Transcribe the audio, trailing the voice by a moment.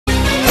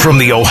From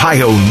the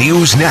Ohio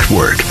News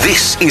Network,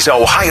 this is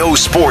Ohio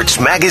Sports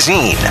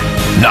Magazine.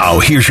 Now,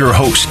 here's your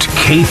host,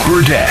 Kate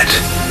Burdett.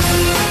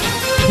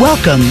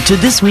 Welcome to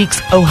this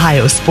week's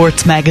Ohio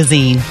Sports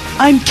Magazine.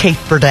 I'm Kate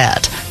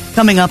Burdett.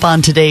 Coming up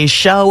on today's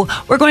show,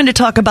 we're going to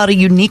talk about a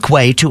unique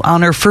way to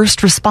honor first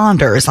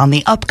responders on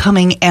the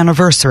upcoming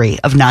anniversary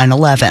of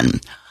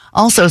 9/11.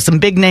 Also, some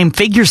big-name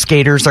figure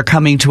skaters are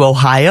coming to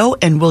Ohio,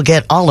 and we'll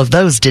get all of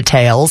those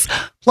details.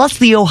 Plus,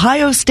 The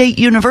Ohio State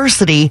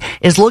University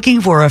is looking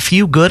for a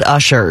few good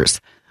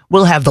ushers.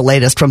 We'll have the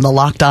latest from the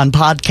Locked On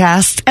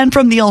podcast and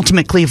from the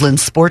Ultimate Cleveland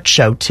Sports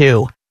Show,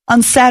 too.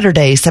 On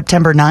Saturday,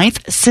 September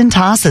 9th,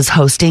 Cintas is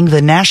hosting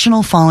the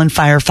National Fallen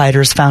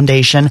Firefighters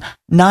Foundation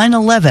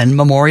 9/11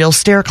 Memorial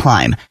Stair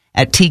Climb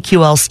at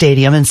TQL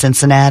Stadium in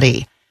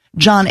Cincinnati.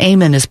 John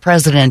Amon is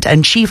president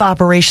and chief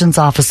operations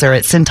officer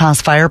at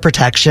Cintas Fire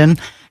Protection.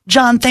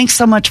 John, thanks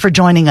so much for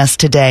joining us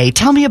today.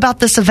 Tell me about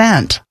this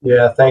event.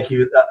 Yeah, thank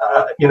you.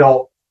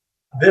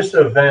 This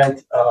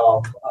event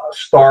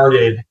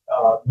started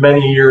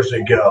many years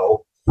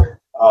ago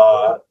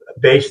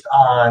based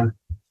on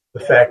the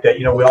fact that,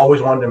 we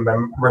always wanted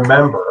to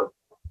remember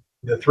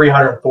the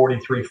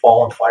 343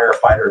 fallen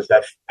firefighters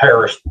that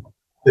perished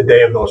the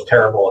day of those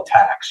terrible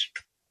attacks.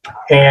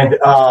 And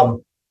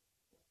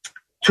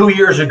 2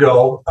 years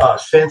ago,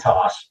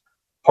 Cintas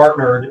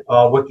partnered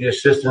with the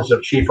assistance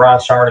of Chief Ron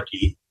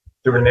Sarnecki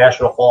through the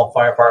National Fallen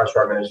Firefighters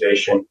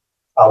Organization.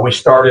 We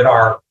started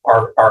our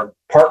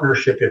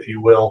partnership, if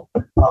you will,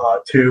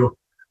 to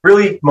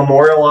really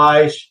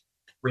memorialize,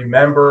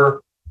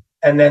 remember,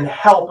 and then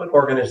help an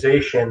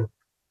organization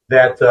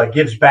that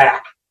gives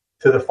back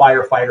to the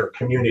firefighter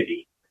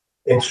community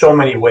in so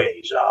many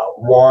ways.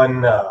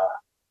 One,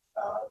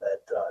 that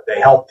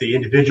they help the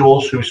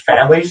individuals whose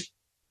families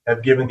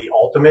have given the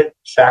ultimate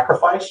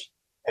sacrifice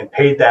and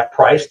paid that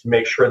price to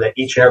make sure that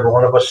each and every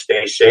one of us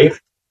stay safe.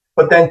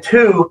 But then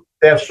two,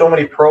 they have so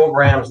many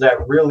programs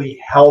that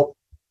really help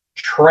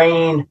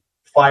train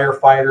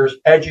firefighters,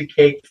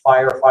 educate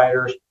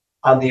firefighters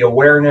on the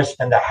awareness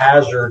and the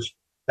hazards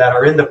that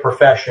are in the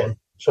profession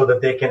so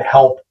that they can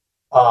help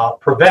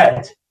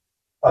prevent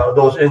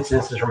those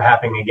instances from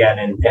happening again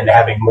and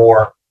having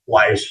more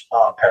lives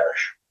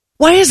perish.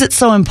 Why is it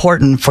so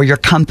important for your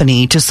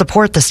company to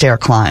support the stair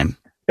climb?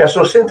 Yeah,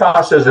 so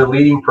Cintas is a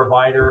leading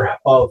provider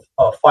of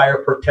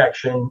fire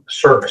protection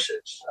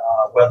services,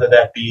 whether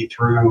that be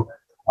through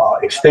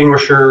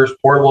extinguishers,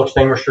 portable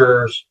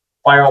extinguishers,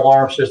 fire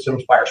alarm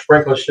systems, fire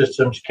sprinkler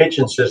systems,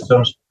 kitchen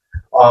systems.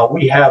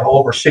 We have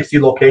over 60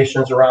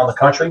 locations around the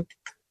country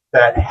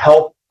that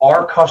help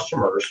our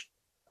customers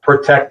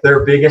protect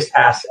their biggest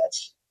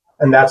assets,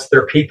 and that's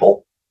their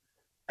people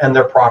and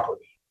their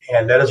property.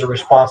 And that is a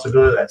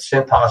responsibility that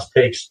Cintas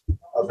takes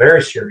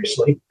very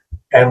seriously,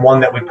 and one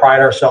that we pride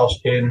ourselves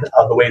in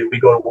the way that we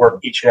go to work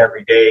each and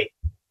every day,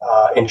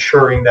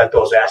 ensuring that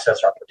those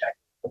assets are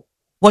protected.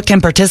 What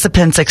can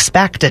participants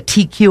expect at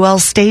TQL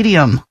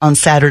Stadium on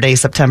Saturday,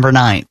 September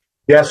 9th?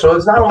 Yeah, so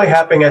it's not only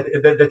happening at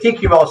the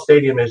TQL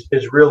Stadium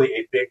is really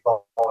a big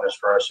bonus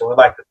for us, and we'd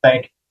like to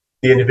thank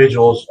the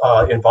individuals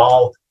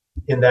involved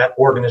in that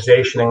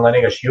organization and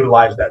letting us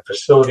utilize that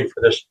facility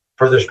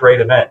for this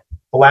great event.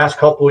 The last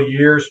couple of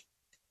years,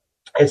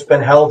 it's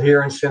been held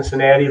here in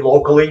Cincinnati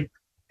locally.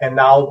 And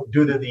now,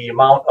 due to the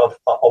amount of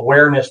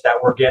awareness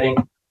that we're getting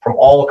from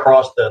all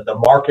across the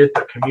market,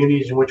 the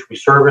communities in which we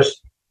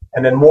service,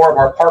 and then more of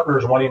our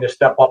partners wanting to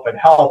step up and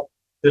help,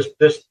 this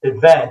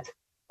event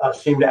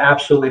seemed to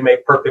absolutely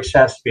make perfect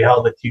sense to be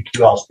held at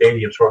TQL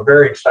Stadium. So we're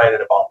very excited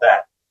about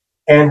that.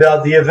 And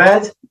the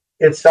event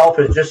itself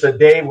is just a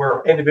day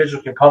where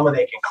individuals can come and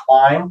they can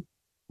climb.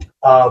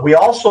 We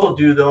also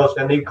do those,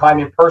 and they climb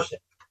in person.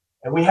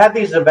 And we have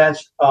these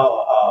events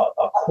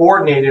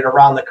coordinated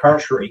around the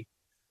country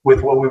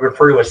with what we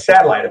refer to as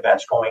satellite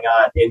events going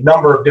on in a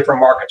number of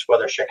different markets,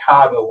 whether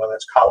Chicago, whether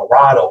it's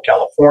Colorado,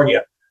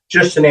 California,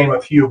 just to name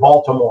a few,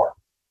 Baltimore.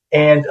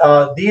 And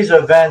these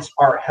events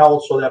are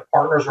held so that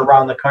partners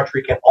around the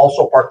country can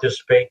also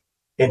participate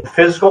in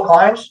physical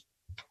climbs.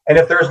 And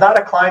if there's not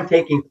a climb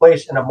taking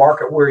place in a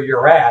market where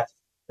you're at,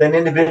 then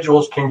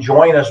individuals can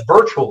join us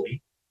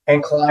virtually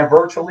and climb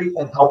virtually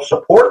and help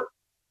support.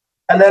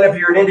 And then if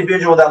you're an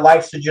individual that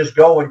likes to just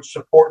go and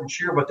support and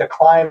cheer, but the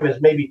climb is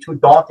maybe too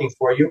daunting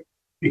for you,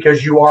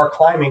 because you are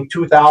climbing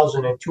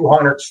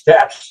 2,200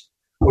 steps,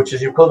 which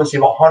is the equivalency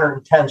of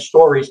 110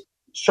 stories.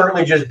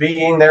 Certainly just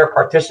being there,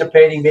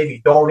 participating,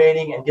 maybe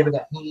donating and giving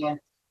a hand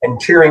and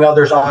cheering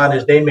others on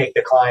as they make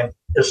the climb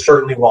is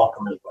certainly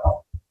welcome as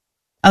well.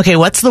 Okay,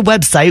 what's the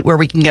website where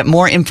we can get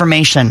more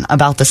information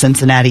about the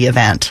Cincinnati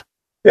event?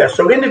 Yeah,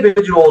 so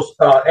individuals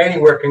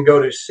anywhere can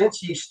go to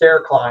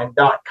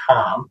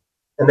cincystairclimb.com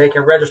and they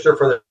can register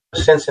for the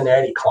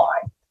Cincinnati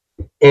climb.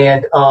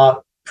 And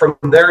from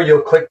there,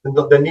 you'll click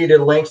the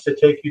needed links to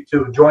take you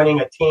to joining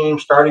a team,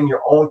 starting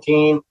your own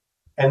team,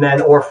 and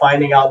then or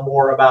finding out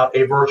more about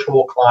a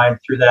virtual climb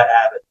through that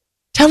avenue.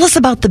 Tell us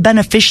about the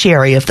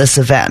beneficiary of this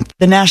event,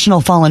 the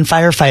National Fallen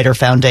Firefighter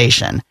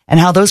Foundation, and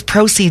how those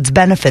proceeds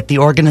benefit the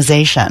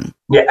organization.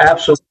 Yeah,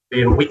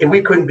 absolutely. And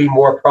we couldn't be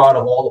more proud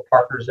of all the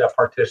partners that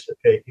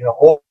participate.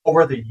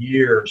 Over the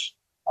years,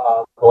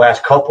 the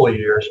last couple of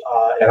years,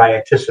 and I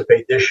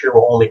anticipate this year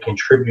will only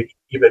contribute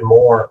even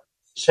more.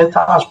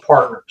 Cintas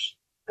partners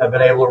have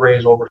been able to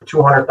raise over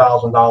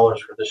 $200,000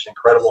 for this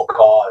incredible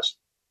cause.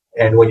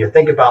 And when you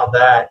think about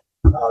that,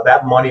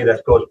 that money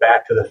that goes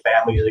back to the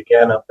families,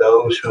 again, of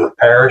those who have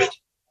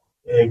perished,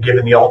 and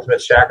given the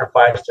ultimate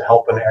sacrifice to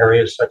help in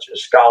areas such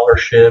as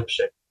scholarships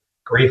and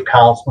grief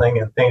counseling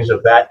and things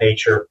of that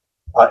nature,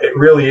 it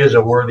really is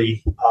a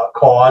worthy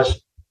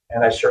cause.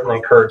 And I certainly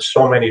encourage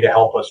so many to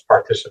help us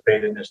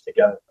participate in this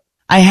together.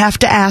 I have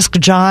to ask,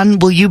 John,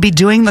 will you be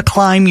doing the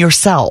climb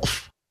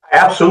yourself? I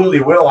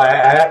absolutely will.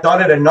 I've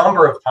done it a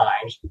number of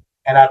times,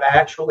 and I've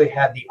actually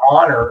had the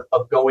honor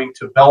of going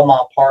to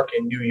Belmont Park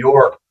in New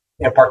York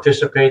and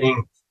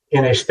participating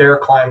in a stair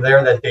climb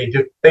there that they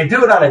do. They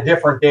do it on a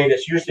different date.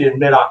 It's usually in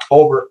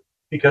mid-October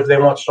because they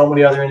want so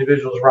many other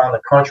individuals around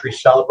the country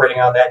celebrating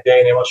on that day,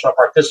 and they want some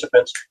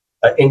participants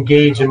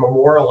engaged in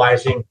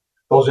memorializing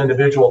those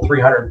individual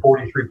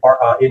 343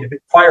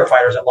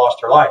 firefighters that lost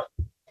their life.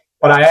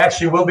 But I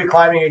actually will be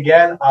climbing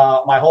again.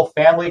 My whole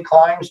family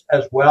climbs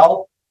as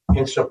well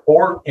in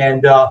support,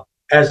 and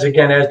as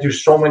do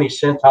so many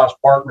Cintas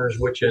partners,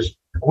 which is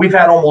we've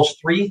had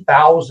almost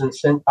 3,000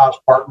 Cintas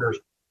partners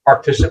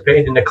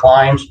participate in the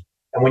climbs.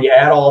 And when you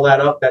add all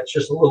that up, that's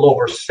just a little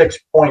over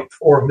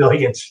 6.4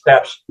 million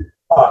steps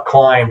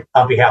climbed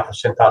on behalf of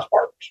Cintas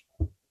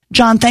partners.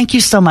 John, thank you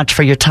so much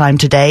for your time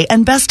today,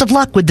 and best of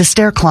luck with the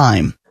stair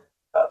climb.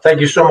 Thank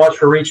you so much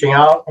for reaching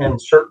out,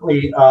 and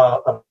certainly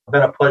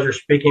been a pleasure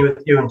speaking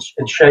with you and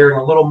sharing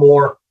a little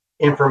more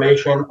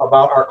information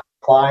about our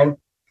climb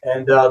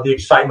and the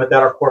excitement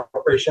that our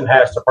corporation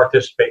has to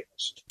participate in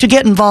this. To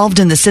get involved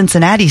in the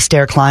Cincinnati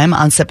Stair Climb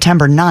on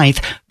September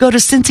 9th, go to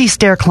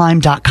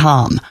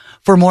cincystairclimb.com.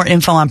 For more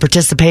info on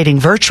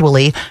participating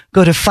virtually,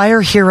 go to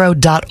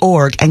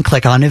firehero.org and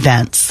click on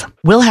events.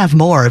 We'll have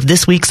more of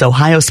this week's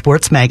Ohio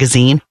Sports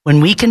Magazine when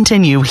we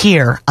continue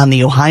here on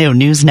the Ohio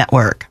News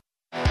Network.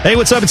 Hey,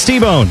 what's up? It's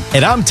T-Bone.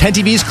 And I'm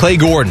 10TV's Clay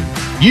Gordon.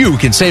 You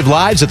can save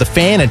lives at the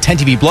Fan and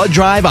 10TV Blood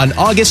Drive on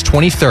August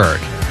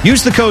 23rd.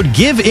 Use the code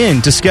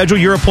GIVEIN to schedule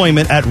your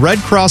appointment at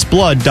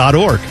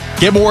redcrossblood.org.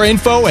 Get more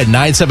info at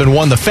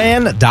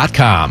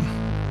 971thefan.com.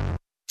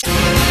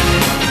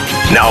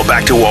 Now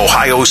back to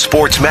Ohio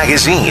Sports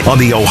Magazine on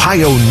the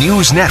Ohio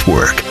News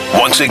Network.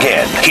 Once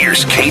again,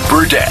 here's Kate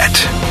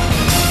Burdett.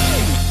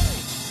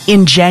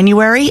 In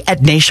January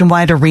at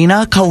Nationwide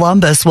Arena,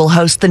 Columbus will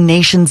host the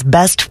nation's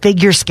best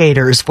figure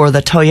skaters for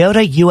the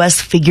Toyota U.S.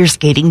 Figure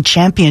Skating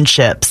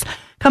Championships.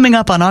 Coming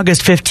up on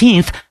August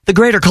 15th, the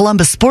Greater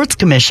Columbus Sports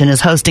Commission is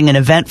hosting an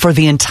event for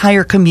the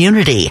entire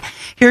community.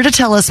 Here to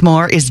tell us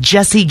more is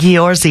Jesse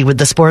Giorzi with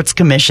the Sports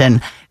Commission.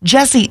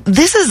 Jesse,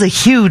 this is a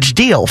huge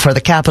deal for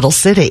the capital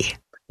city.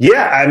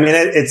 Yeah, I mean,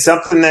 it's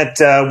something that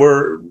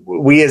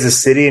we as a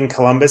city in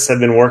Columbus have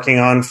been working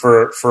on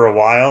for a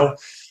while.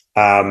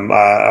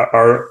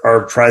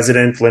 Our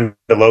president, Linda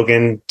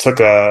Logan, put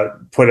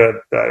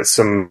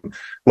some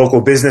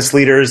local business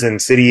leaders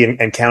and city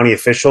and county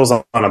officials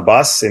on a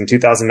bus in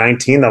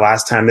 2019. The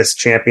last time this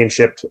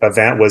championship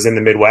event was in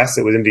the Midwest,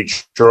 it was in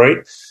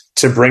Detroit,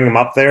 to bring them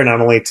up there,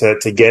 not only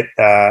to get,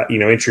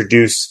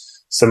 introduce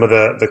some of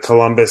the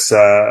Columbus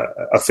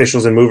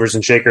officials and movers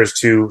and shakers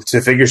to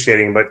figure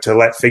skating, but to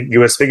let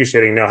U.S. figure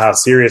skating know how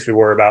serious we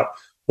were about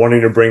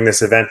wanting to bring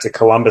this event to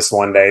Columbus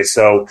one day.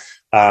 So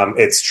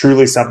it's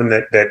truly something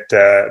that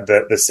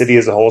the city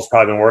as a whole has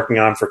probably been working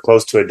on for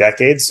close to a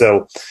decade.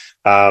 So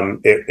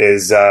it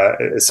is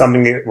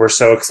something that we're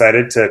so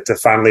excited to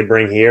finally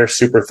bring here.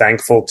 Super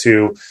thankful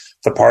to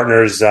the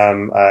partners,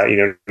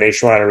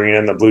 Nationwide Arena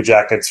and the Blue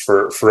Jackets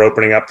for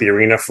opening up the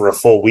arena for a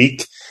full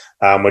week.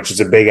 Which is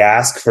a big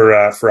ask for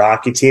a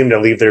hockey team to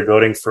leave their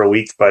building for a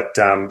week, but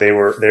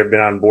they've been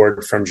on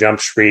board from Jump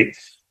Street,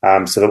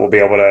 so that we'll be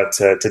able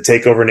to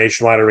take over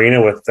Nationwide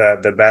Arena with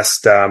the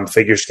best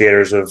figure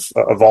skaters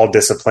of all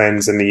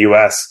disciplines in the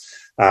U.S.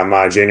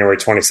 January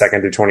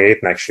 22nd through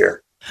 28th next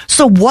year.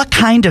 So, what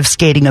kind of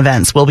skating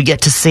events will we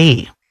get to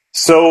see?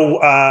 So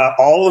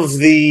all of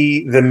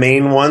the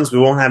main ones, we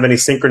won't have any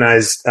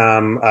synchronized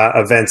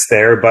events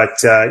there,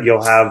 but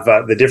you'll have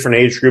the different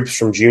age groups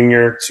from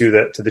junior to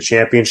the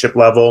championship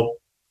level,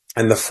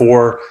 and the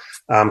four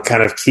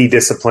kind of key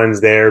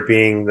disciplines there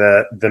being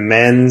the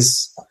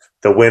men's,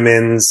 the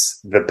women's,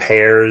 the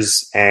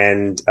pairs,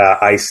 and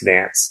ice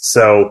dance.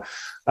 So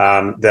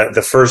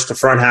the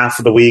front half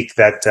of the week,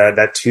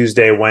 that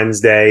Tuesday,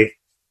 Wednesday,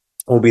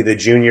 will be the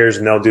juniors,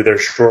 and they'll do their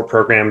short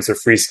programs, their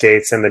free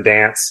skates, and the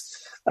dance.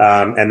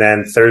 And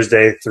then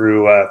Thursday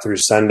through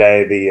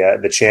Sunday,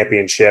 the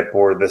championship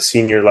or the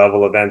senior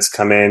level events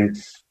come in,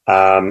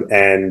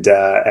 and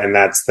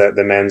that's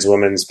the men's,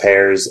 women's,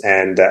 pairs,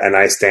 and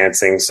ice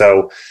dancing.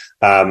 So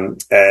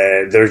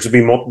There should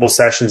be multiple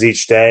sessions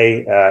each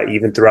day,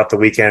 even throughout the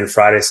weekend.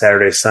 Friday,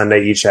 Saturday,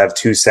 Sunday, each have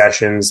 2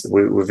 sessions.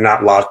 We've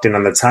not locked in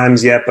on the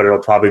times yet, but it'll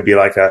probably be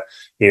like an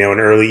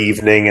early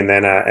evening and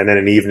then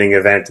an evening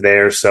event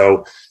there.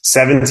 So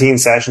 17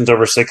 sessions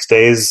over 6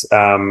 days,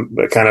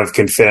 kind of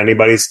can fit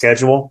anybody's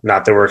schedule.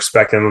 Not that we're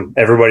expecting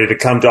everybody to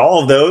come to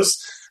all of those.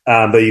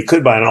 But you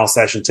could buy an all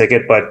session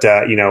ticket. But,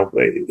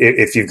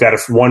 if you've got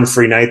one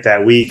free night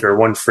that week or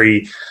one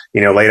free,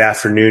 late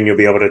afternoon, you'll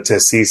be able to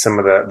see some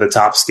of the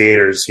top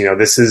skaters.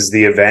 This is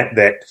the event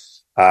that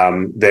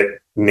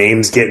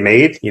names get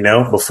made,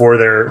 before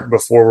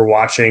we're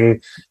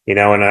watching, in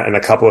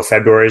a couple of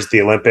Februarys,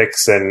 the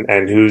Olympics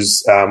and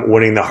who's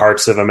winning the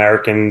hearts of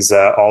Americans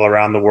all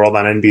around the world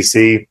on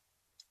NBC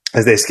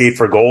as they skate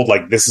for gold.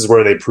 Like, this is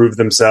where they prove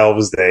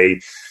themselves.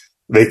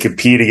 They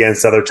compete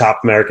against other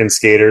top American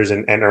skaters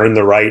and earn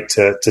the right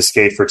to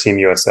skate for Team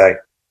USA.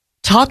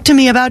 Talk to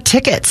me about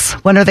tickets.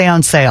 When are they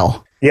on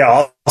sale? Yeah,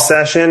 all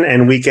session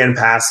and weekend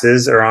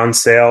passes are on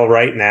sale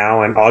right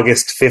now. And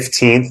August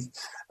 15th,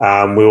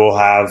 we will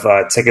have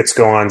tickets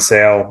go on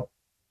sale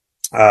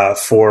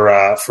for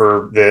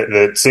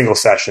the single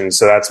session.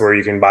 So that's where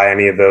you can buy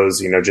any of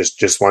those,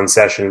 just one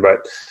session.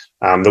 But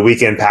the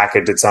weekend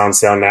package that's on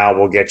sale now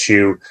will get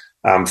you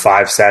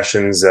 5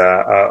 sessions,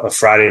 a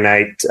Friday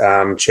night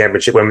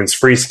championship women's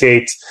free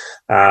skate,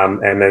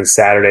 and then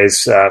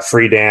Saturdays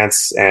free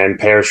dance and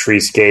pairs free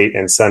skate,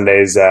 and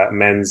Sundays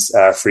men's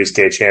free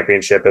skate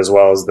championship, as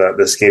well as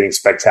the skating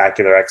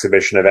spectacular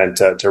exhibition event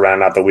to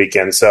round out the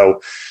weekend.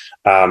 So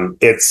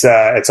it's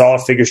all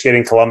at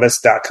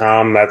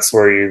figureskatingcolumbus.com. That's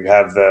where you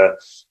have the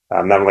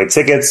not only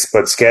tickets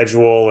but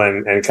schedule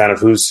and kind of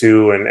who's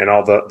who and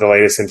all the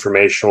latest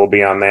information will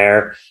be on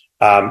there.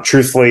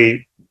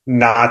 Truthfully,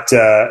 not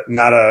a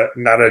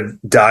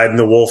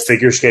dyed-in-the-wool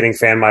figure skating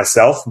fan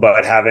myself,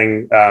 but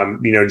having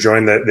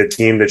joined the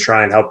team to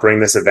try and help bring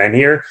this event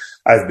here.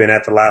 I've been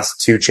at the last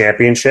 2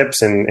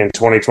 championships in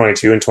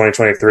 2022 and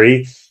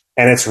 2023,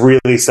 and it's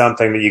really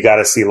something that you got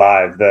to see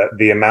live.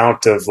 The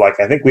amount of,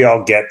 I think we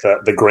all get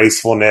the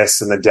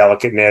gracefulness and the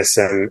delicateness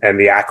and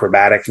the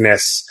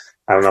acrobaticness.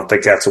 I don't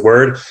think that's a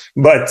word,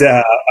 but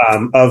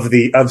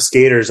of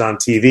skaters on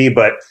TV.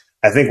 But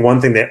I think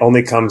one thing that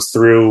only comes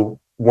through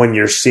when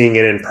you're seeing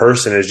it in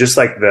person is just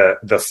like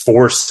the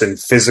force and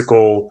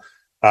physical,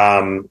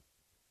 kind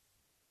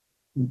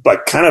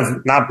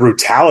of not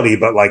brutality,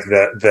 but like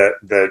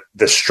the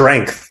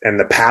strength and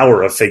the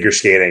power of figure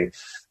skating.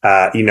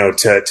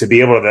 To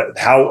be able to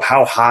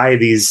how high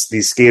these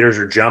skaters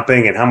are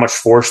jumping and how much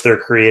force they're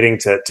creating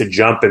to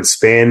jump and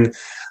spin,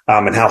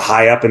 and how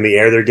high up in the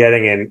air they're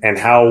getting and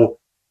how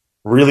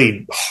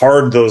really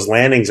hard those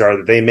landings are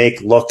that they make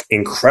look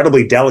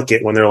incredibly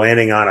delicate when they're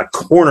landing on a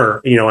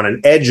corner, on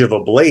an edge of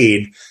a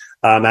blade,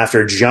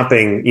 after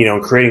jumping,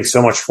 and creating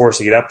so much force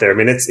to get up there. I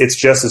mean, it's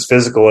just as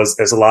physical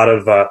as a lot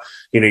of,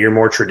 your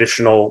more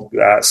traditional,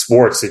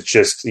 sports. It's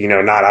just,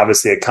 not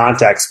obviously a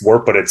contact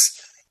sport, but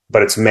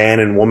it's man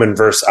and woman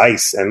versus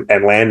ice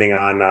and landing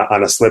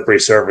on a slippery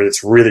surface.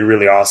 It's really,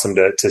 really awesome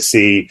to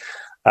see.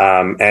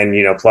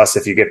 Plus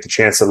if you get the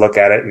chance to look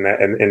at it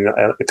in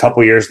a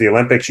couple of years of the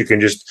Olympics, you can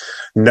just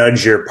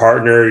nudge your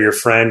partner, your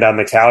friend on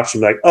the couch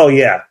and be like, oh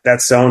yeah,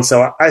 that's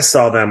so-and-so. I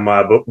saw them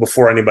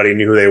before anybody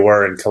knew who they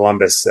were in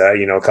Columbus,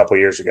 a couple of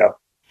years ago.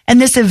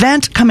 And this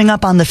event coming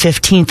up on the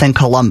 15th in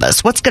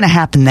Columbus, what's going to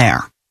happen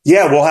there?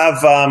 Yeah, we'll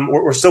have,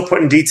 we're still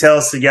putting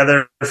details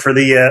together for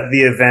the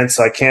event,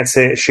 so I can't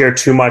share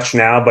too much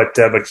now, but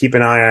keep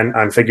an eye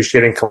on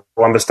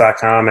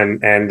figureskatingcolumbus.com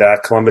and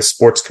Columbus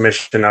Sports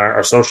Commission,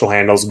 our social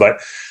handles. But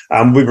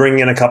we bring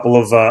in a couple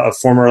of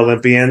former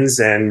Olympians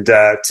and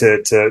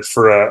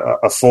for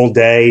a full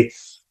day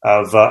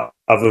of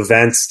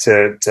events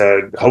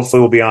to hopefully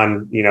we'll be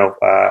on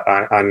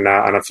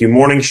on a few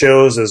morning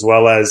shows, as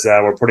well as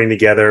we're putting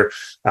together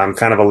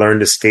kind of a learn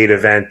to skate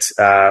event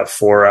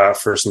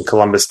for some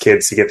Columbus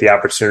kids to get the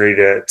opportunity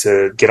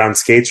to get on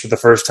skates for the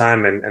first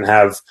time and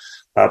have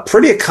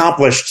pretty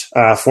accomplished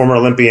former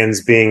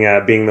Olympians being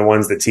the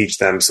ones that teach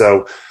them.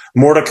 So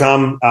more to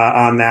come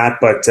on that,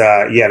 but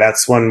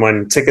that's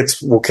when tickets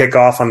will kick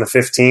off on the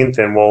 15th,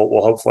 and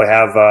we'll hopefully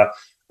have a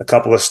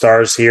couple of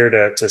stars here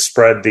to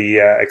spread the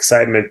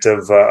excitement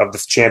of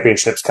the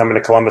championships coming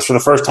to Columbus for the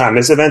first time.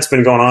 This event's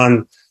been going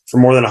on for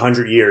more than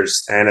 100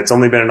 years, and it's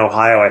only been in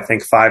Ohio, I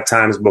think, 5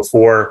 times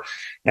before,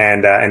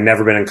 and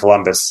never been in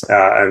Columbus.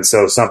 And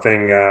so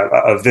something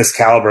of this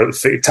caliber,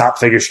 top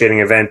figure skating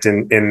event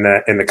in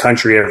the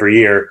country every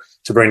year,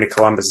 to bring to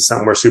Columbus is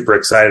something we're super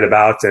excited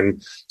about,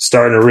 and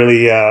starting to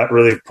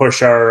really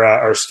push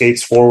our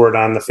skates forward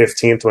on the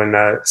 15th when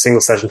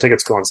single session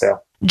tickets go on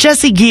sale.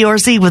 Jesse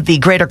Ghiorzi with the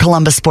Greater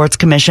Columbus Sports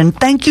Commission,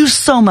 thank you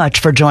so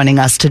much for joining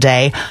us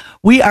today.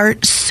 We are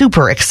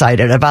super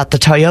excited about the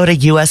Toyota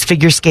U.S.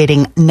 Figure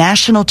Skating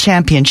National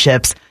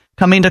Championships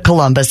coming to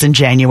Columbus in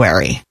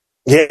January.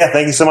 Yeah,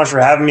 thank you so much for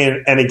having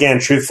me. And again,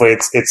 truthfully,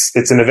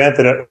 it's an event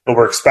that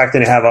we're expecting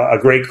to have a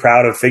great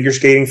crowd of figure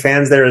skating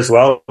fans there as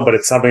well. But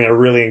it's something I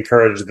really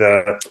encourage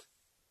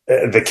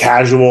the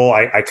casual,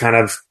 I kind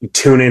of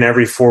tune in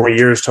every 4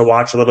 years to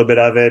watch a little bit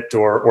of it,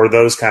 or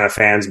those kind of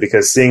fans,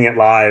 because seeing it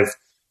live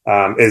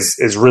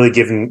is really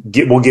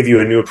will give you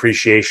a new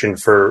appreciation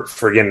for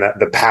again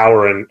the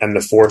power and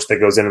the force that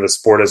goes into the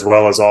sport, as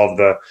well as all of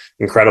the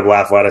incredible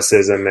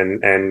athleticism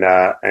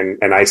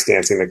and ice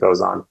dancing that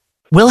goes on.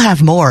 We'll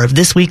have more of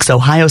this week's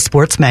Ohio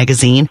Sports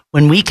Magazine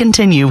when we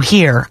continue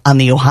here on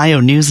the Ohio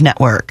News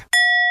Network.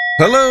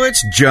 Hello,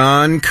 it's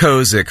John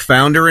Kozik,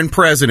 founder and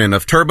president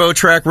of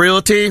TurboTrack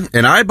Realty,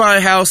 and I buy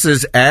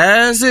houses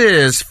as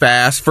is,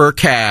 fast for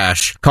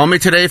cash. Call me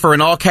today for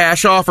an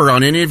all-cash offer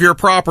on any of your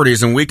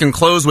properties, and we can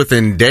close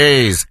within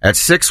days at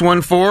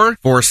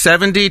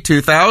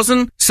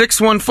 614-470-2000,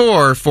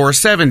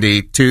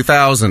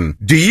 614-470-2000.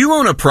 Do you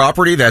own a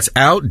property that's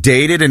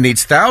outdated and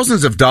needs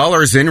thousands of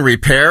dollars in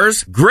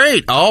repairs?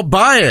 Great, I'll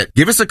buy it.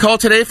 Give us a call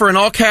today for an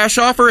all-cash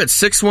offer at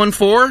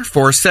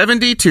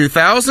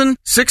 614-470-2000,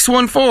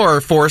 614-470-2000.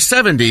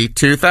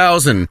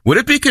 Would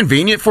it be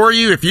convenient for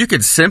you if you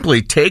could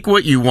simply take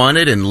what you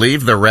wanted and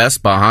leave the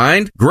rest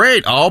behind?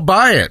 Great, I'll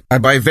buy it. I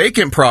buy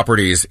vacant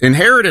properties,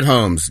 inherited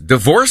homes,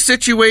 divorce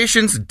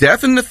situations,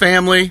 death in the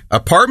family,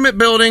 apartment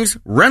buildings,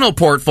 rental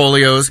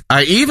portfolios.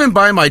 I even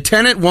buy my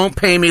tenant won't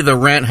pay me the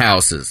rent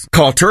houses.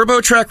 Call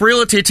TurboTrack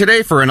Realty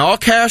today for an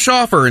all-cash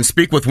offer and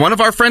speak with one of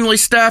our friendly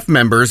staff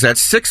members at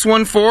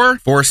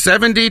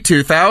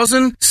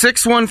 614-470-2000,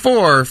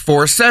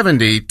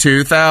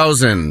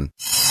 614-470-2000.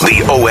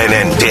 The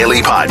ONN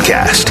Daily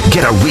Podcast.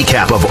 Get a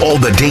recap of all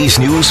the day's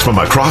news from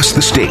across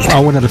the state.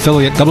 ONN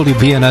affiliate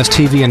WBNS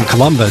TV in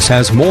Columbus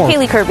has more.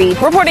 Haley Kirby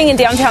reporting in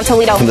downtown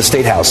Toledo. From the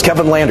State House,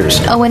 Kevin Landers.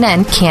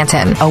 ONN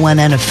Canton.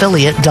 ONN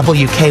affiliate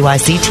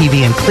WKYC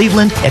TV in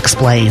Cleveland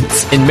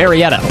explains. In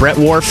Marietta, Brett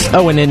Wharf,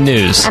 ONN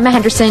News. Emma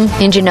Henderson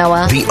in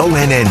Genoa. The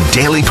ONN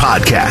Daily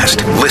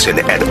Podcast. Listen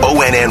at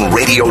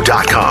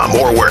ONNradio.com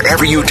or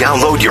wherever you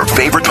download your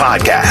favorite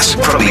podcasts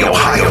from the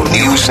Ohio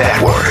News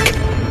Network.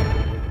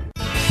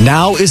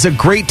 Now is a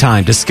great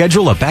time to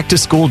schedule a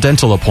back-to-school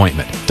dental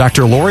appointment.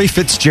 Dr. Lori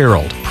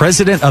Fitzgerald,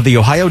 president of the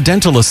Ohio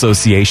Dental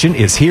Association,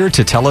 is here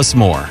to tell us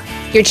more.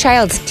 Your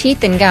child's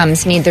teeth and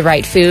gums need the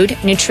right food,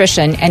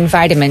 nutrition, and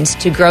vitamins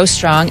to grow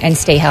strong and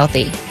stay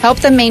healthy. Help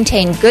them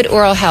maintain good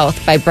oral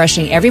health by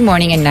brushing every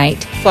morning and night,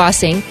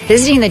 flossing,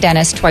 visiting the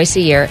dentist twice a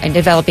year, and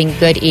developing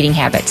good eating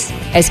habits.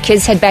 As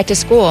kids head back to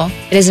school,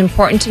 it is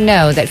important to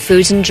know that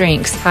foods and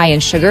drinks high in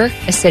sugar,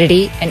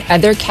 acidity, and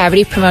other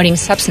cavity-promoting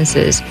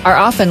substances are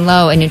often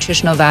low in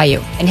nutritional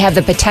value and have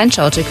the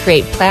potential to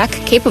create plaque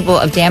capable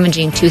of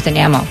damaging tooth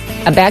enamel.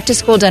 A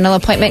back-to-school dental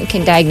appointment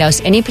can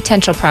diagnose any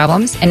potential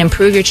problems and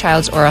improve your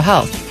child's oral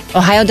health.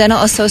 Ohio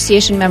Dental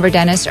Association member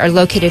dentists are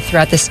located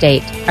throughout the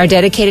state, are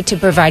dedicated to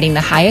providing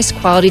the highest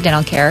quality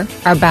dental care,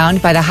 are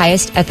bound by the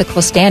highest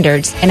ethical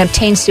standards, and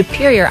obtain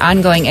superior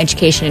ongoing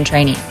education and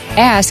training.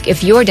 Ask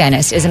if your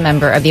dentist is a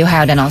member of the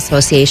Ohio Dental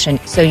Association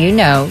so you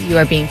know you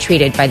are being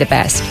treated by the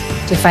best.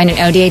 To find an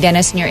ODA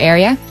dentist in your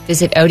area,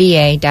 visit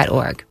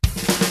ODA.org.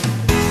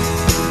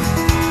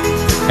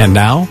 And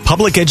now,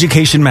 Public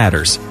Education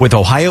Matters with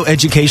Ohio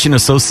Education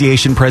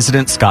Association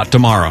President Scott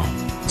DeMauro.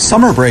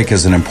 Summer break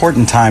is an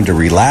important time to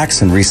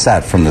relax and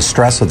reset from the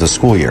stress of the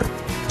school year.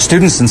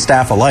 Students and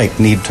staff alike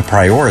need to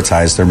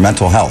prioritize their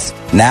mental health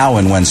now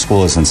and when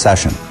school is in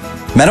session.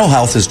 Mental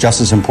health is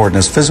just as important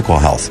as physical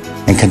health,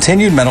 and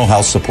continued mental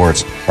health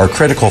supports are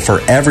critical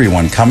for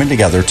everyone coming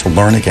together to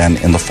learn again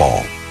in the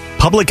fall.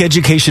 Public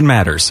Education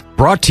Matters,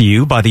 brought to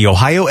you by the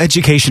Ohio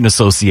Education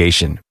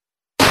Association.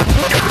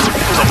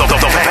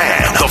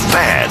 The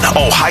Fan,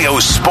 Ohio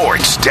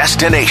sports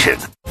destination.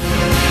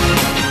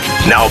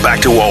 Now back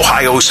to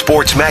Ohio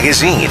Sports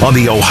Magazine on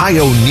the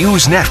Ohio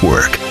News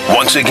Network.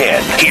 Once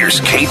again, here's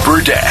Kate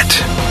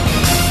Burdett.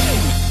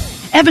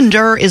 Evan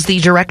Durr is the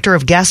Director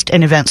of Guest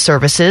and Event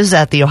Services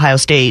at the Ohio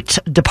State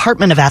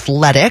Department of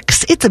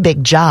Athletics. It's a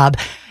big job.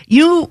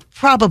 You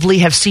probably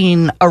have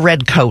seen a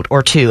red coat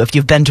or two if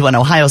you've been to an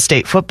Ohio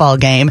State football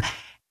game,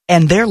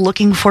 and they're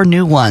looking for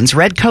new ones.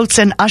 Red coats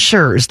and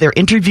ushers. They're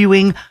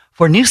interviewing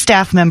for new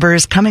staff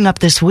members coming up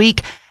this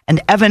week, and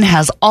Evan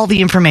has all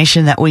the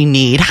information that we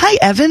need. Hi,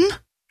 Evan.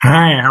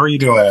 Hi, how are you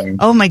doing?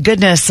 Oh, my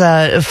goodness.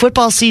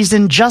 Football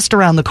season just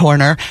around the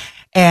corner,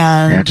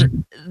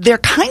 and they're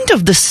kind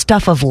of the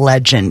stuff of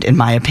legend, in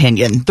my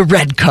opinion, the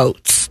red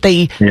coats.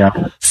 They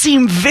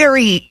seem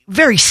very,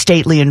 very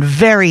stately and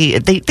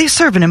they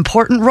serve an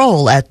important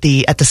role at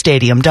the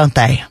stadium, don't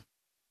they?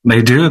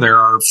 They do. They're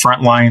our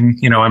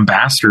frontline,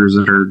 ambassadors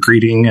that are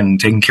greeting and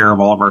taking care of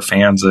all of our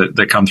fans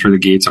that come through the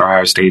gates at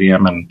Ohio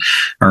Stadium and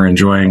are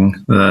enjoying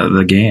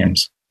the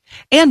games.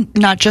 And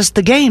not just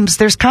the games,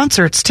 there's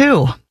concerts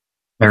too.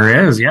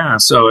 There is, yeah.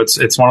 So it's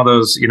one of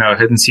those,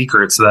 hidden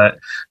secrets that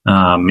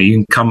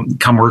you can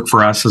come work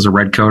for us as a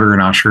red coat or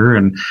an usher,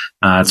 and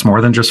it's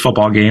more than just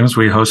football games.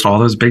 We host all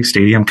those big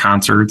stadium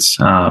concerts,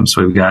 so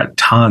we've got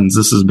tons.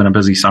 This has been a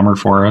busy summer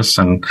for us,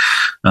 and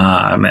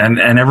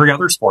every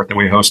other sport that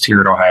we host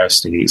here at Ohio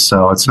State.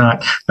 So it's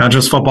not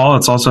just football;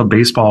 it's also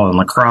baseball and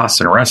lacrosse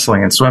and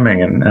wrestling and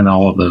swimming and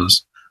all of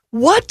those.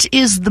 What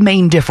is the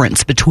main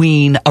difference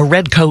between a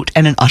red coat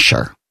and an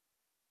usher?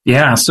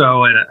 Yeah,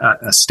 so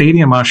a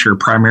stadium usher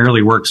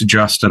primarily works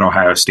just at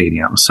Ohio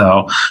Stadium.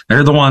 So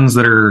they're the ones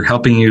that are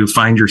helping you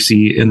find your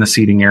seat in the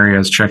seating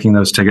areas, checking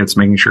those tickets,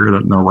 making sure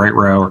that in the right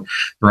row,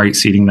 right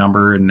seating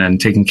number, and then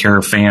taking care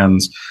of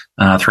fans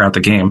throughout the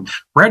game.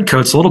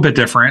 Redcoat's a little bit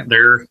different.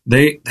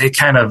 They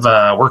kind of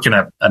work in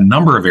a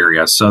number of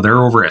areas. So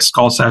they're over at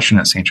Skull Session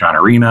at St. John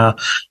Arena,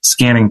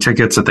 scanning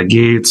tickets at the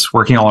gates,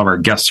 working all of our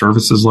guest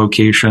services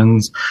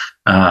locations,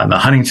 the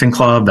Huntington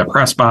Club, the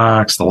press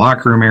box, the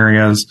locker room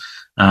areas.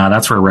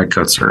 That's where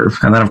Redcoats serve.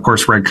 And then, of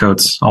course,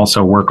 Redcoats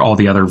also work all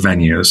the other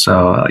venues.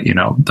 So,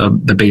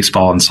 the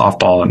baseball and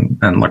softball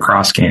and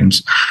lacrosse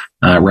games.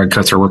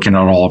 Redcoats are working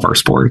on all of our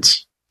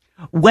sports.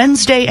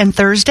 Wednesday and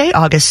Thursday,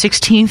 August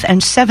 16th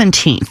and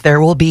 17th,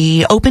 there will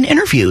be open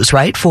interviews,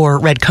 right, for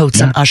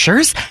Redcoats and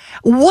ushers.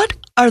 What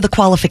are the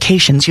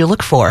qualifications you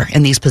look for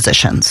in these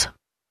positions?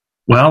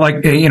 Well,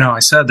 like, I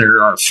said,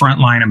 there are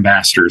frontline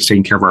ambassadors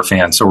taking care of our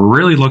fans. So we're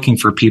really looking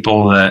for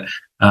people that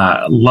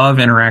love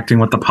interacting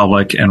with the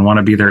public and want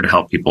to be there to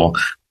help people.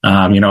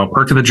 A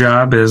perk of the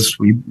job is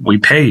we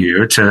pay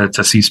you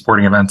to see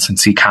sporting events and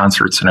see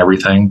concerts and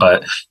everything,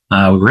 but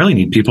we really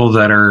need people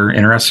that are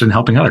interested in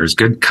helping others.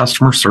 Good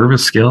customer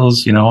service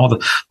skills,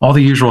 all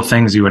the usual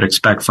things you would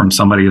expect from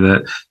somebody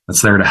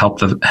that's there to help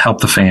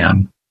the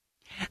fan.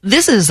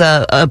 This is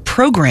a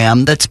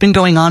program that's been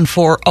going on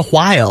for a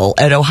while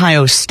at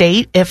Ohio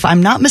State. If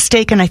I'm not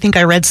mistaken, I think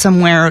I read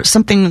somewhere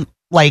something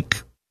like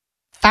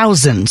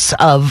thousands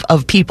of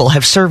people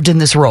have served in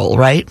this role,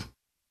 right?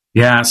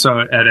 Yeah, so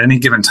at any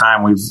given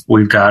time,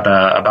 we've got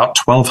about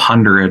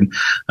 1,200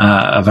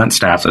 event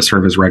staff that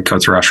serve as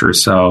Redcoats or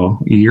ushers. So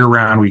year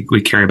round,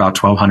 we carry about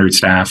 1,200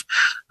 staff,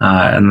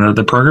 and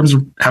the programs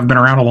have been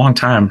around a long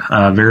time.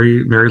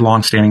 Very, very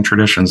long-standing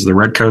traditions. The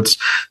Redcoats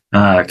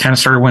kind of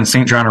started when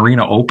St. John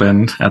Arena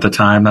opened at the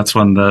time. That's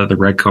when the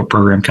Redcoat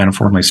program kind of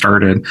formally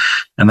started.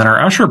 And then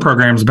our usher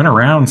program has been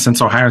around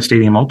since Ohio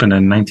Stadium opened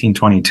in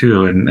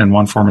 1922 in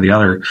one form or the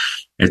other.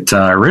 It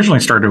originally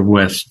started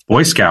with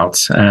Boy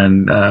Scouts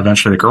and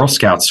eventually the Girl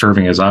Scouts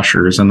serving as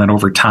ushers. And then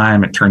over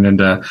time, it turned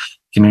into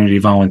community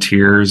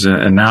volunteers.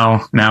 And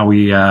now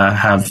we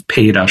have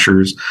paid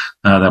ushers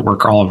that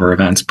work all of our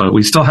events. But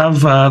we still have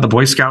the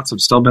Boy Scouts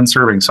have still been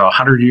serving. So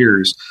 100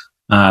 years,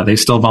 they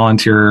still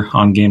volunteer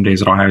on game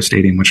days at Ohio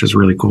Stadium, which is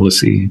really cool to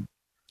see.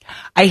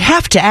 I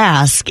have to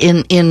ask,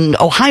 in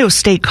Ohio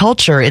State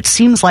culture, it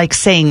seems like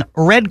saying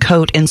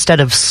Redcoat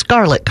instead of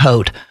Scarlet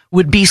Coat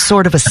would be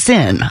sort of a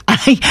sin.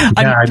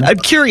 I'm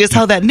curious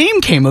how that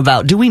name came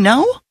about. Do we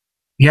know?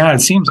 Yeah, it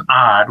seems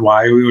odd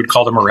why we would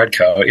call them a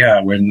Redcoat. Yeah,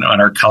 when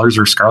our colors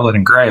are scarlet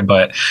and gray.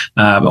 But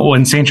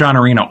when St. John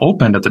Arena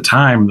opened at the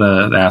time,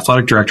 the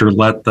athletic director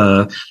let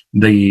the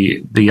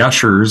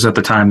ushers at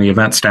the time, the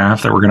event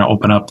staff that were going to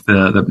open up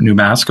the new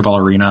basketball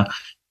arena,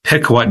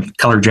 pick what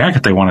color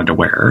jacket they wanted to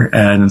wear.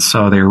 And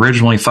so they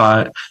originally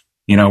thought,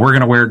 we're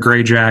going to wear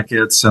gray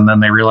jackets. And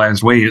then they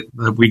realized, wait,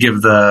 we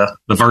give the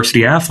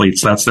varsity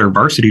athletes, that's their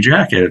varsity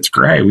jacket. It's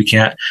gray. We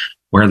can't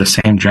wear the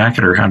same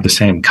jacket or have the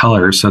same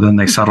color. So then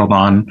they settled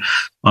on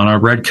a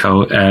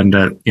Redcoat. And,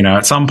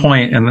 at some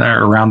point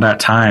around that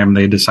time,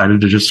 they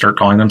decided to just start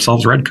calling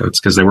themselves Redcoats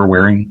because they were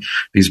wearing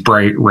these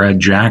bright red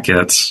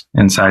jackets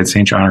inside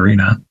St. John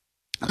Arena.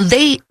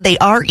 They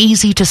are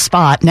easy to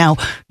spot. Now,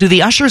 do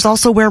the ushers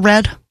also wear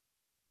red?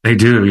 They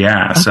do,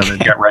 yeah. Okay. So they've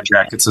got red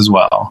jackets as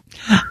well.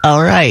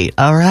 All right.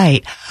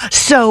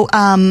 So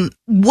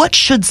what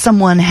should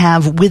someone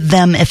have with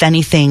them, if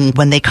anything,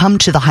 when they come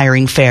to the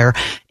hiring fair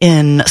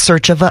in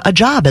search of a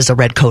job as a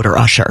Redcoat or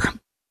usher?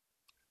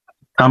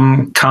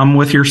 Come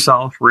with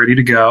yourself, ready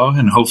to go,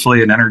 and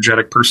hopefully an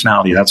energetic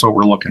personality. That's what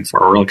we're looking for.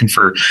 We're looking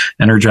for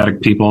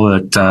energetic people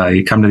that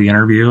you come to the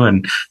interview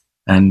and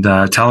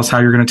tell us how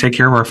you're going to take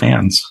care of our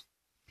fans.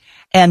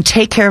 And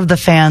take care of the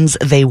fans,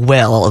 they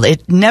will.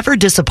 It never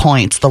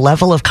disappoints, the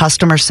level of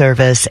customer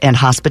service and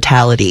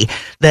hospitality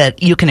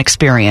that you can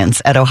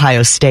experience at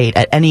Ohio State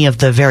at any of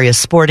the various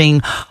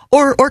sporting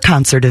or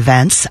concert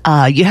events.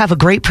 You have a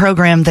great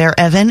program there,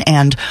 Evan,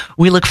 and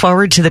we look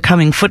forward to the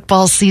coming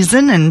football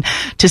season and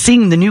to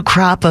seeing the new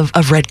crop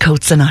of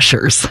Redcoats and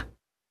ushers.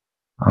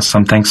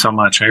 Awesome. Thanks so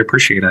much. I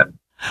appreciate it.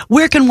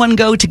 Where can one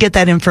go to get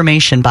that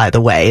information, by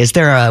the way? Is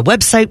there a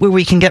website where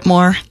we can get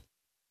more?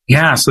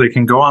 Yeah, so you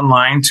can go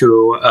online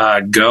to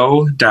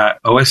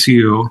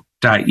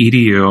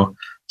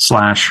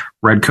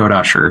go.osu.edu/Redcoat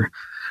Usher.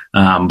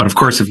 But of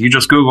course, if you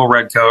just Google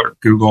Redcoat,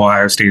 Google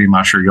Ohio Stadium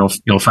Usher,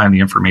 you'll find the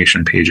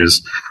information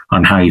pages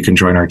on how you can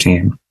join our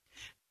team.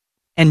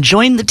 And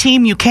join the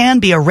team. You can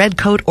be a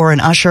Redcoat or an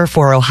usher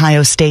for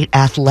Ohio State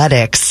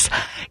Athletics.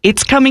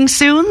 It's coming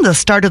soon, the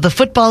start of the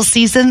football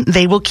season.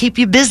 They will keep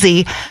you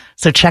busy,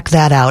 so check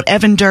that out.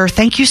 Evan Durr,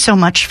 thank you so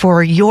much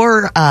for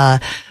your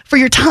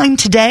time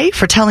today,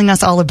 for telling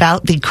us all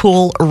about the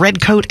cool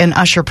Redcoat and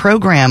Usher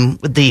program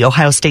with the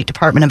Ohio State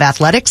Department of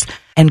Athletics.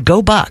 And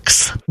go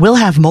Bucks. We'll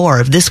have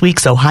more of this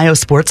week's Ohio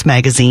Sports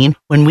Magazine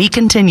when we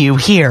continue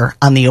here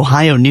on the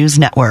Ohio News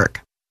Network.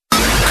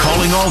 Call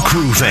Calling all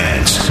Crew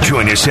fans.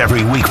 Join us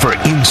every week for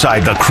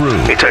Inside the Crew.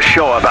 It's a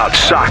show about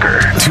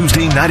soccer.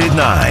 Tuesday night at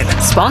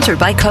 9. Sponsored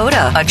by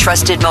Coda, a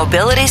trusted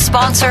mobility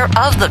sponsor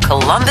of the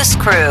Columbus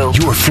Crew.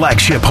 Your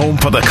flagship home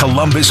for the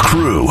Columbus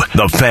Crew,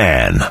 The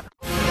Fan.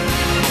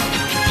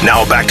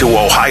 Now back to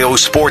Ohio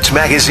Sports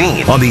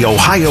Magazine on the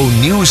Ohio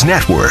News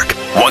Network.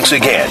 Once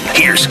again,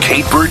 here's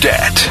Kate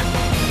Burdett.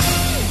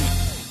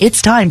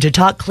 It's time to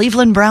talk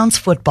Cleveland Browns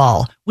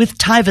football with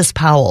Tyvis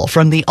Powell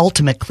from the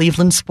Ultimate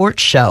Cleveland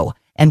Sports Show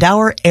and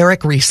our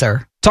Eric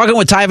Reeser. Talking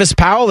with Tyvis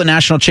Powell, the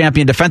national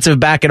champion defensive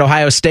back at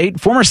Ohio State,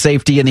 former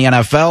safety in the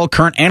NFL,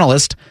 current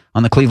analyst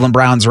on the Cleveland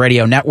Browns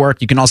radio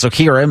network. You can also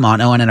hear him on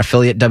ONN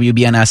affiliate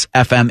WBNS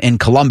FM in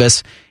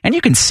Columbus. And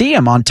you can see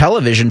him on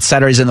television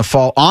Saturdays in the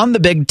fall on the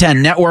Big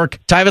Ten Network.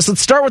 Tyvis,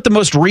 let's start with the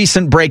most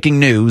recent breaking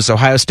news.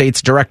 Ohio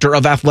State's director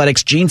of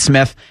athletics, Gene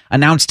Smith,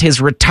 announced his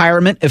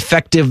retirement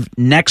effective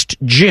next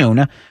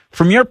June.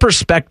 From your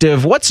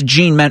perspective, what's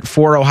Gene meant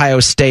for Ohio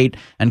State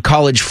and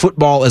college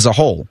football as a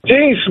whole?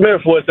 Gene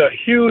Smith was a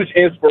huge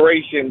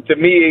inspiration to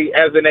me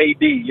as an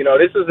AD. You know,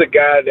 this is a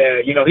guy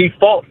that, you know, he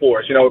fought for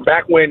us. You know,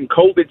 back when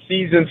COVID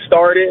season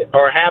started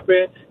or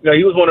happened, you know,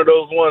 he was one of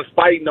those ones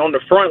fighting on the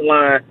front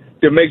line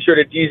to make sure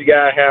that these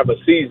guys have a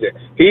season.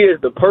 He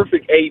is the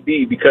perfect AD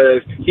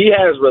because he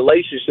has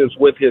relationships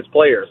with his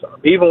players.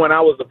 Even when I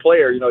was a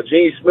player, you know,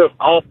 Gene Smith,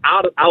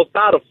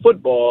 outside of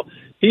football,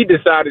 he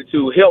decided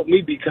to help me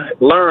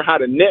learn how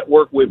to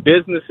network with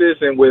businesses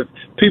and with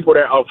people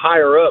that are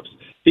higher ups.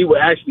 He would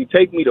actually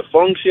take me to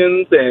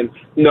functions and,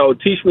 you know,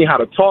 teach me how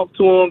to talk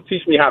to them,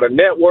 teach me how to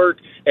network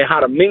and how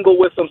to mingle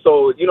with them.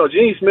 So, you know,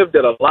 Gene Smith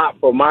did a lot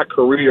for my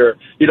career,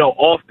 you know,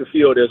 off the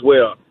field as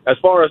well. As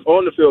far as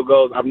on the field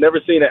goes, I've never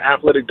seen an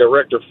athletic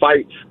director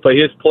fight for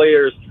his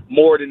players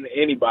more than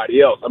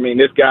anybody else. I mean,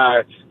 this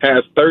guy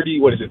has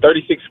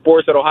 36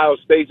 sports at Ohio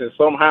State, and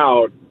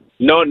somehow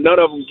none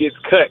of them gets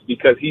cut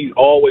because he's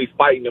always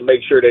fighting to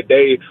make sure that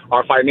they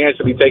are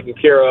financially taken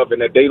care of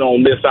and that they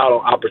don't miss out on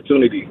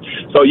opportunities.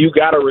 So you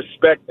got to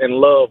respect and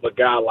love a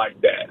guy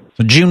like that.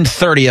 So June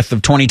 30th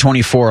of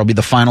 2024 will be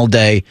the final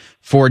day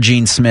for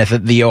Gene Smith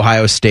at The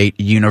Ohio State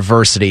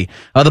University.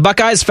 The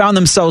Buckeyes found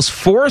themselves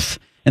fourth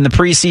in the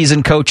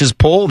preseason coaches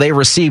poll. They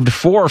received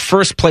 4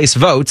 first-place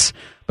votes,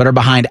 but are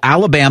behind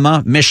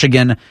Alabama,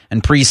 Michigan,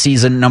 and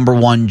preseason number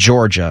 1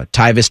 Georgia.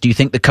 Tyvis, do you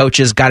think the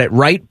coaches got it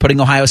right,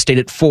 putting Ohio State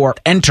at 4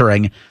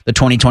 entering the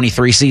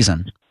 2023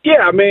 season?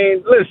 Yeah, I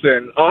mean,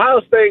 listen, Ohio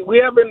State, we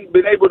haven't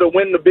been able to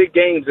win the big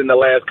games in the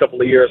last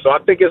couple of years, so I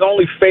think it's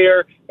only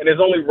fair and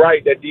it's only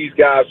right that these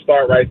guys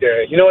start right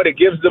there. You know what? It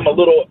gives them a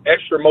little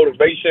extra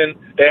motivation.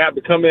 They have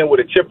to come in with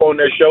a chip on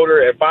their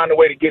shoulder and find a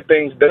way to get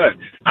things done.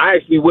 I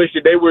actually wish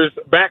that they were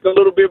back a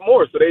little bit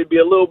more so they'd be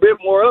a little bit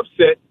more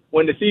upset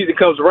when the season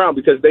comes around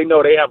because they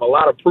know they have a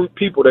lot of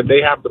people that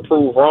they have to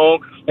prove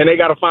wrong, and they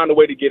got to find a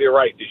way to get it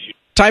right this year.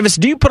 Tyvis,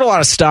 do you put a lot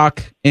of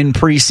stock in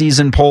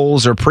preseason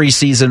polls or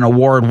preseason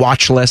award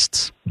watch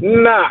lists?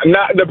 Nah,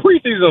 the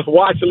preseason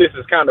watch list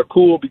is kind of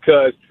cool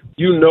because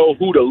you know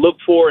who to look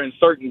for in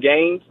certain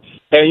games.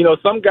 And, you know,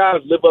 some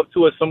guys live up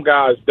to it, some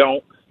guys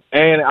don't.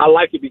 And I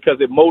like it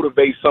because it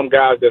motivates some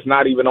guys that's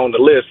not even on the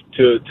list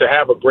to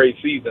have a great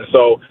season.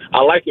 So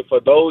I like it for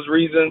those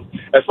reasons.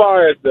 As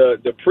far as the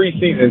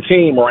preseason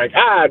team rank,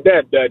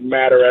 that doesn't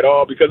matter at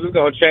all because it's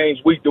going to change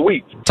week to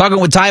week.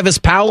 Talking with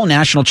Tyvis Powell,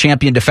 national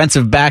champion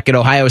defensive back at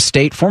Ohio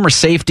State, former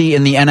safety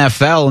in the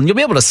NFL, and you'll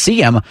be able to see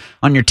him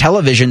on your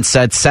television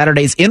sets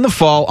Saturdays in the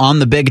fall on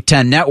the Big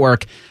Ten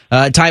Network.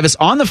 Tyvis,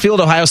 on the field,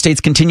 Ohio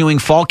State's continuing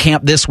fall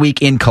camp this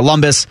week in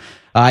Columbus.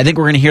 I think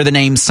we're going to hear the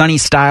names Sonny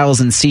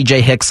Styles and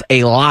C.J. Hicks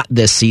a lot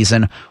this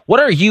season. What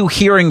are you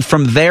hearing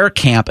from their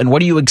camp, and what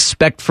do you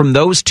expect from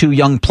those 2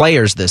 young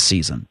players this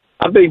season?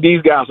 I think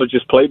these guys are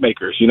just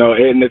playmakers, you know,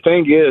 and the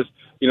thing is,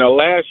 you know,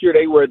 last year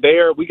they were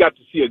there. We got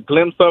to see a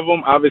glimpse of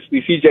them.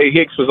 Obviously, C.J.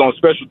 Hicks was on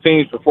special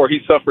teams before he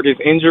suffered his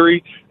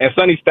injury, and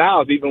Sonny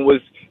Styles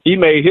he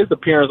made his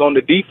appearance on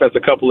the defense a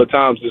couple of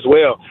times as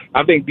well.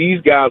 I think these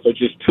guys are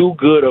just too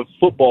good of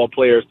football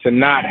players to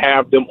not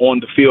have them on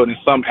the field in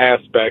some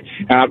aspect.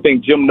 And I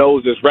think Jim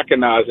Knowles is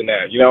recognizing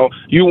that. You know,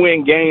 you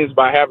win games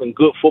by having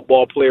good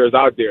football players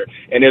out there,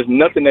 and there's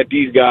nothing that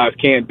these guys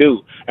can't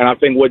do. And I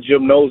think what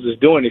Jim Knowles is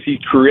doing is he's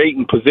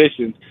creating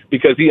positions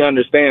because he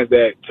understands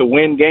that to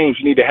win games,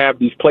 you need to have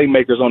these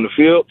playmakers on the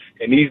field,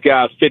 and these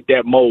guys fit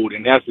that mold.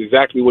 And that's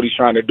exactly what he's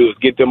trying to do is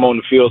get them on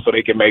the field so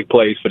they can make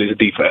plays for this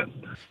defense.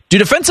 Do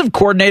defensive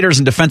coordinators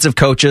and defensive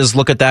coaches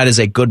look at that as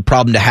a good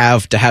problem to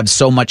have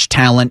so much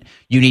talent?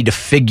 You need to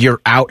figure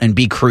out and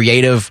be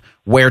creative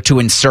where to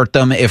insert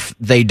them if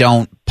they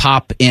don't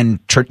pop in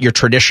your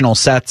traditional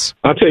sets?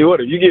 I'll tell you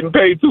what, if you're getting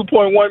paid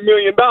 $2.1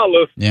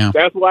 million,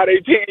 that's why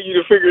they paying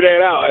you to figure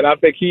that out. And I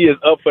think he is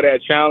up for that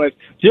challenge.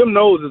 Jim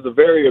Knowles is a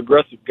very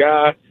aggressive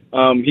guy.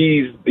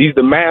 He's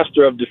the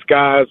master of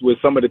disguise with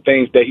some of the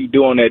things that he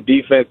do on that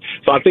defense.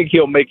 So I think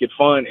he'll make it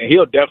fun, and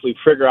he'll definitely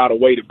figure out a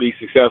way to be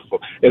successful.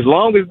 As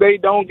long as they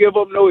don't give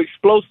up no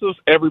explosives,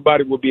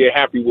 everybody will be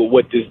happy with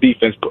what this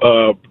defense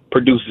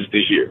produces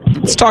this year.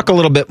 Let's talk a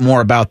little bit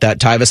more about that,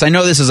 Tyvis. I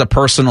know this is a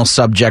personal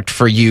subject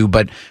for you,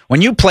 but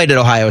when you played at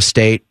Ohio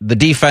State, the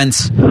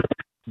defense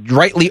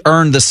rightly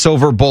earned the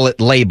silver bullet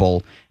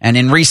label, and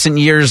in recent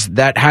years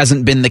that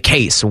hasn't been the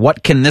case.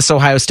 What can this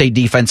Ohio State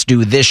defense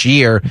do this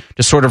year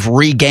to sort of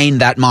regain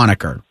that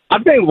moniker?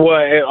 I think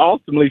what it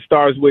ultimately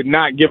starts with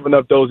not giving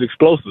up those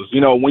explosives.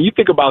 You know, when you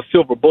think about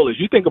silver bullets,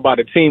 you think about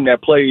a team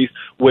that plays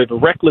with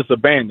reckless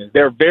abandon.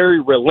 They're very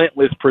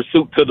relentless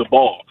pursuit to the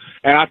ball.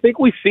 And I think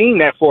we've seen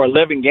that for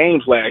 11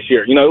 games last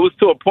year. You know, it was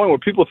to a point where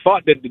people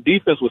thought that the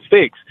defense was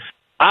fixed.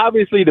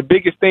 Obviously, the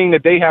biggest thing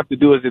that they have to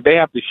do is that they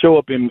have to show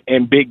up in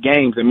big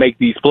games and make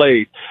these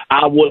plays.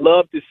 I would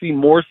love to see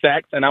more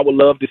sacks, and I would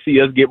love to see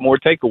us get more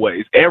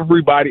takeaways.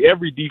 Every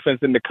defense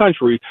in the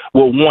country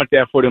will want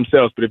that for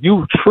themselves. But if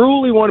you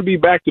truly want to be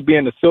back to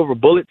being the silver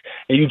bullets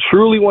and you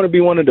truly want to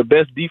be one of the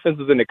best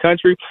defenses in the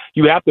country,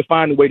 you have to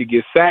find a way to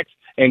get sacks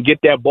and get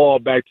that ball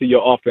back to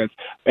your offense.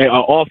 And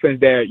an offense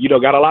that, you know,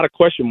 got a lot of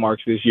question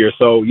marks this year.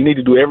 So you need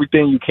to do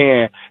everything you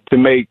can to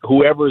make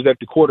whoever is at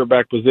the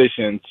quarterback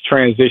position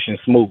transition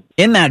smooth.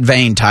 In that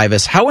vein,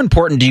 Tyvis, how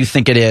important do you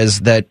think it is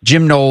that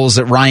Jim Knowles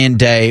at Ryan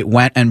Day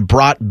went and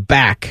brought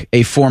back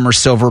a former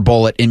silver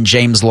bullet in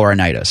James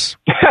Laurinaitis?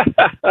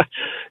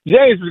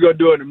 James is going to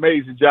do an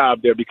amazing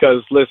job there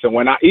because, listen,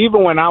 when I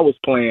was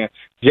playing,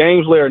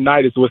 James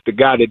Laurinaitis was the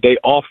guy that they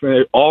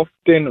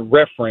often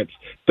reference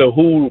to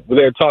who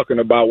they're talking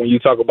about when you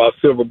talk about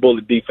silver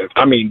bullet defense.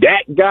 I mean,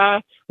 that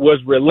guy was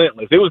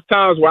relentless. There was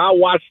times where I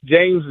watched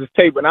James's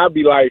tape and I'd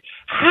be like,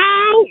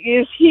 how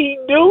is he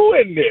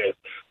doing this?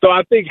 So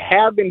I think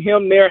having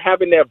him there,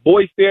 having that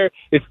voice there,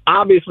 it's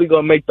obviously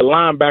going to make the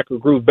linebacker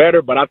group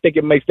better, but I think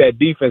it makes that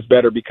defense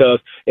better because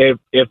if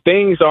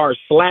things are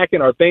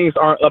slacking or things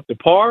aren't up to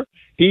par,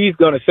 he's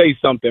going to say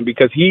something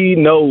because he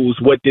knows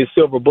what this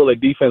silver bullet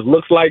defense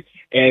looks like,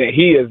 and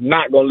he is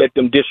not going to let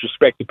them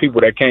disrespect the people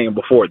that came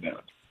before them.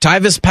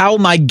 Tyvis Powell,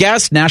 my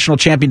guest, national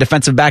champion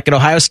defensive back at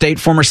Ohio State,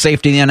 former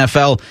safety in the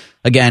NFL.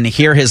 Again,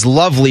 hear his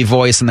lovely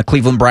voice in the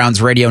Cleveland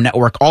Browns radio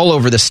network all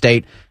over the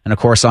state, and of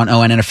course on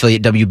ONN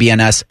affiliate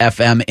WBNS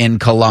FM in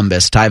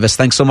Columbus. Tyvis,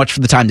 thanks so much for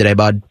the time today,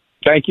 bud.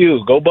 Thank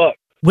you. Go Bucs.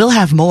 We'll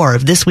have more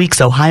of this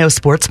week's Ohio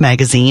Sports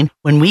Magazine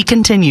when we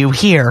continue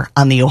here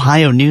on the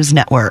Ohio News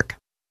Network.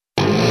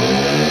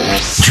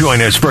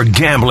 Join us for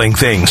Gambling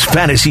Things,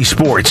 Fantasy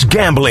Sports,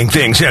 Gambling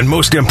Things, and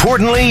most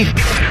importantly,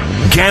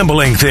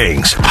 Gambling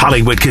Things.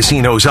 Hollywood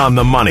Casinos on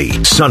the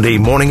Money, Sunday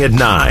morning at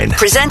 9.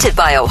 Presented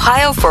by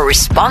Ohio for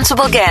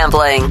Responsible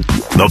Gambling.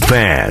 The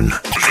Fan.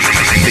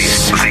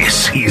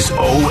 This is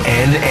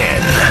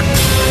ONN.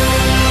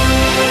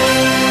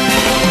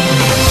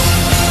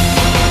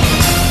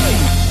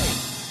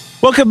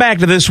 Welcome back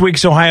to this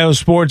week's Ohio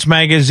Sports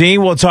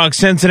Magazine. We'll talk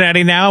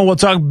Cincinnati now. We'll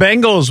talk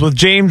Bengals with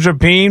James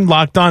Rapien,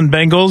 Locked On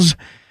Bengals.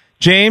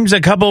 James,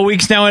 a couple of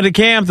weeks now into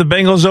camp, the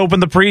Bengals open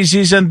the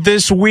preseason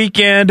this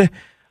weekend.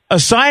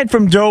 Aside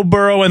from Joe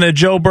Burrow and the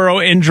Joe Burrow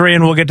injury,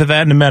 and we'll get to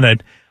that in a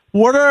minute,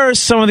 what are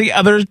some of the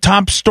other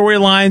top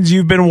storylines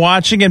you've been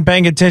watching and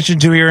paying attention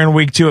to here in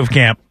week 2 of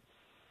camp?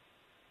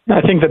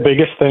 I think the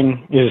biggest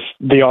thing is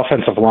the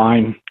offensive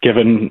line,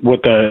 given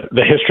what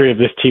the history of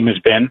this team has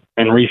been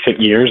in recent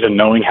years and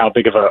knowing how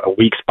big of a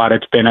weak spot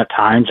it's been at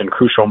times in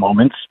crucial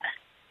moments.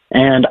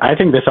 And I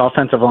think this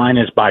offensive line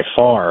is by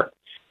far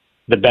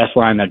the best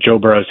line that Joe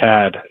Burrow's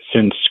had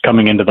since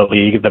coming into the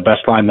league, the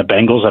best line the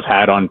Bengals have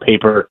had on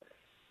paper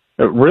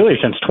really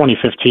since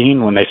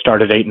 2015 when they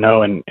started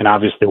 8-0 and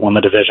obviously won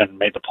the division and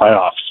made the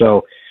playoffs.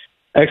 So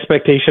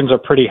expectations are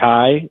pretty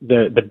high.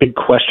 The big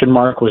question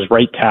mark was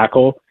right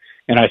tackle.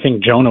 And I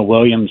think Jonah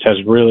Williams has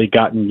really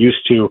gotten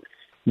used to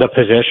the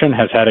position,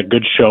 has had a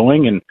good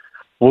showing, and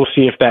we'll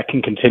see if that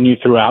can continue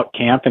throughout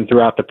camp and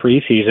throughout the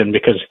preseason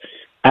because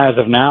as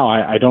of now,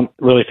 I don't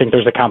really think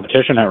there's a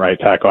competition at right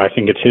tackle. I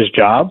think it's his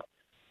job,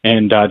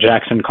 and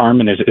Jackson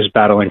Carman is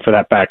battling for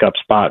that backup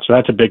spot. So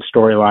that's a big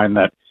storyline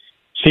that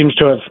seems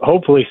to have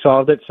hopefully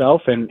solved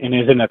itself and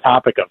isn't a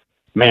topic of,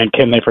 man,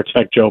 can they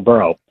protect Joe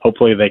Burrow?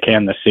 Hopefully they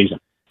can this season.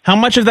 How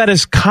much of that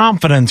is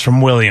confidence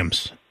from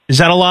Williams? Is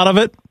that a lot of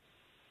it?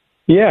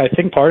 Yeah, I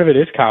think part of it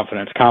is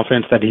confidence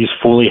that he's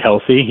fully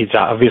healthy. He's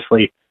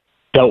obviously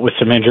dealt with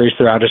some injuries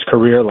throughout his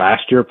career.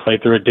 Last year,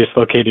 played through a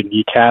dislocated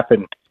kneecap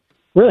and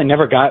really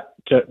never got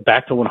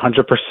back to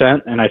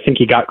 100%. And I think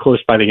he got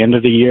close by the end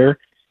of the year.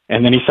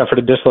 And then he suffered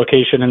a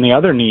dislocation in the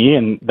other knee,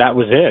 and that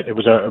was it. It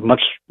was a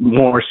much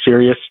more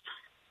serious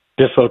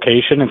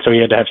dislocation, and so he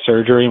had to have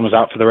surgery and was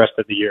out for the rest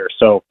of the year.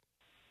 So,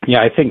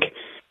 yeah, I think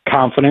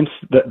confidence,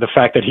 the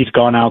fact that he's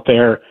gone out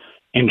there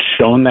and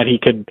shown that he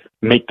could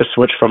make the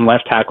switch from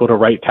left tackle to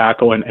right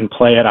tackle and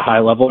play at a high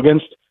level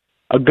against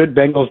a good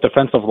Bengals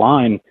defensive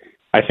line.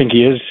 I think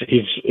he's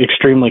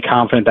extremely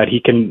confident that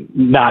he can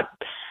not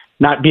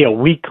be a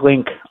weak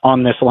link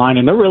on this line.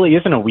 And there really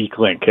isn't a weak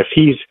link. If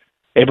he's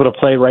able to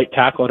play right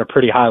tackle at a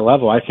pretty high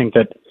level, I think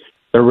that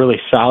They're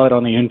really solid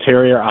on the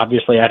interior.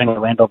 Obviously, adding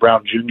Orlando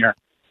Brown Jr.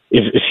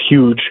 is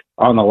huge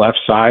on the left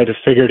side,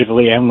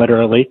 figuratively and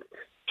literally.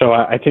 So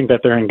I think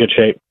that they're in good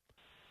shape.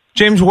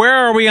 James, where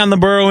are we on the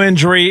Burrow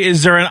injury?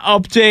 Is there an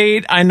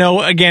update? I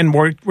know, again,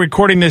 we're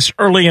recording this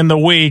early in the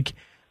week,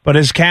 but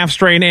his calf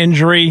strain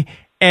injury,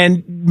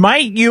 and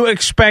might you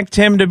expect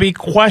him to be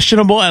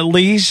questionable at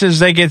least as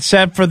they get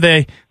set for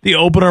the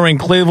opener in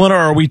Cleveland, or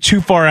are we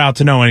too far out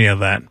to know any of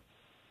that?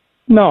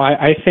 No,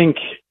 I think,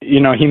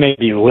 he may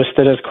be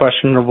listed as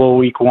questionable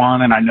week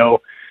one, and I know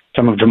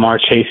some of Jamar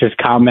Chase's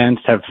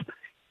comments have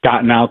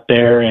gotten out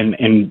there,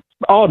 and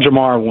all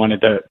Jamar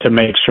wanted to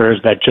make sure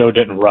is that Joe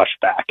didn't rush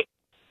back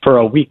for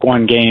a week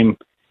one game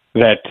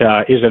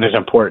that isn't as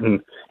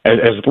important as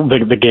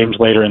the games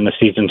later in the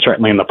season,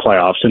 certainly in the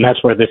playoffs. And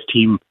that's where this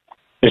team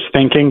is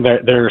thinking.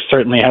 That they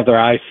certainly have their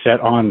eyes set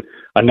on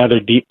another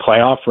deep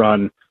playoff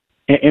run.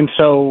 And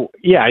so,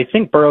 yeah, I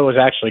think Burrow is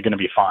actually going to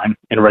be fine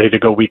and ready to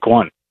go week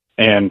one.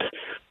 And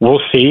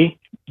we'll see.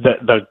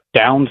 The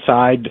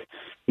downside,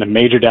 the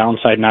major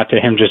downside, not to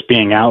him just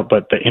being out,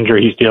 but the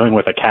injury he's dealing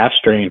with, a calf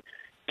strain,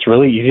 it's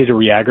really easy to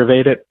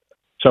re-aggravate it.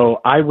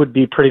 So I would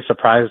be pretty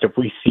surprised if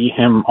we see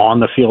him on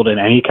the field in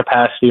any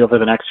capacity over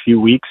the next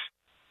few weeks.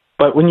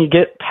 But when you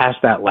get past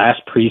that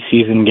last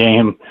preseason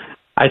game,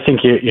 I think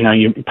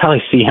you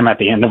probably see him at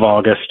the end of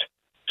August,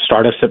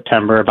 start of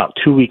September, about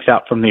 2 weeks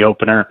out from the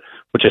opener,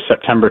 which is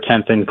September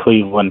 10th in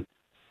Cleveland.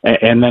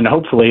 And then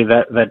hopefully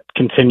that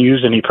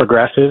continues and he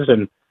progresses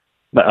and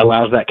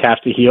allows that calf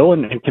to heal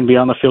and can be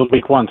on the field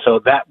week one. So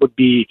that would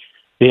be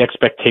the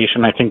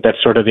expectation. I think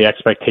that's sort of the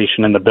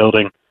expectation in the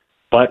building.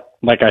 But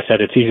like I said,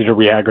 it's easy to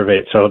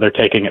re-aggravate, so they're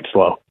taking it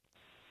slow.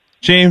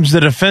 James, the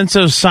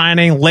defensive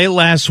signing late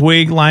last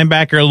week,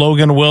 linebacker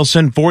Logan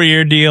Wilson,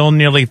 4-year deal,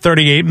 nearly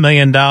 $38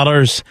 million,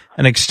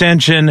 an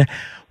extension.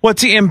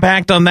 What's the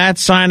impact on that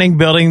signing,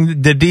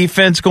 building the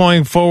defense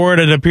going forward?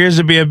 It appears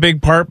to be a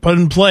big part put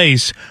in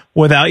place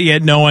without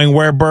yet knowing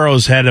where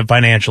Burrow's headed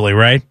financially,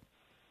 right?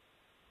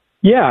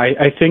 Yeah,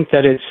 I think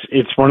that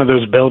it's one of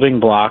those building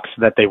blocks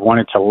that they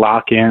wanted to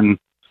lock in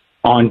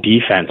on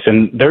defense.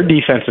 And their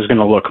defense is going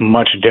to look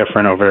much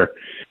different over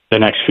the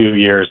next few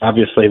years.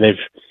 Obviously, they've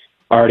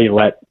already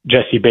let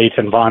Jesse Bates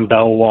and Von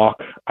Bell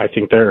walk. I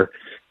think there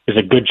is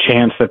a good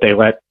chance that they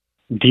let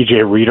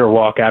DJ Reader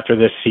walk after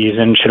this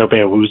season. Chidobe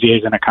Awuzie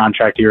is in a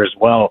contract year as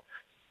well.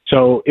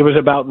 So it was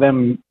about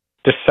them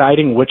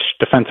deciding which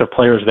defensive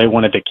players they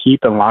wanted to keep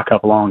and lock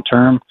up long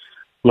term.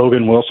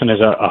 Logan Wilson is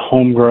a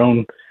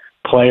homegrown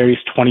player. He's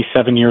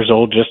 27 years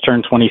old, just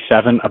turned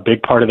 27, a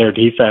big part of their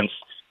defense.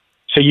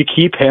 So you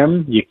keep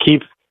him, you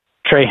keep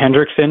Trey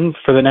Hendrickson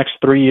for the next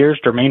 3 years.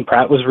 Jermaine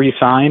Pratt was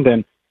re-signed,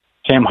 and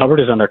Sam Hubbard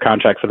is under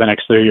contract for the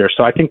next 3 years.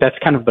 So I think that's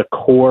kind of the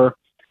core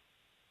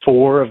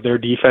four of their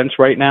defense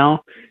right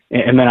now.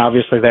 And then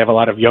obviously they have a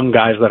lot of young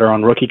guys that are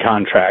on rookie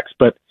contracts,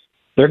 but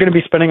they're going to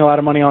be spending a lot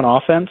of money on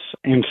offense.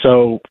 And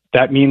so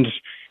that means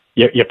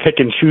you pick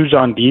and choose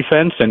on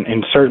defense.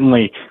 And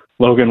certainly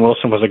Logan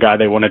Wilson was a guy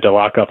they wanted to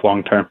lock up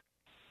long term.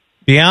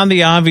 Beyond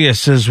the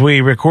obvious, as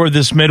we record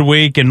this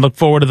midweek and look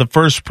forward to the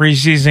first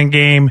preseason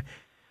game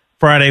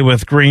Friday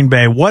with Green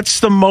Bay,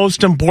 what's the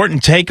most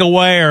important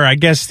takeaway, or I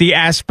guess the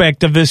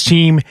aspect of this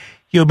team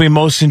you'll be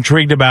most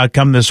intrigued about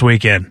come this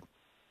weekend?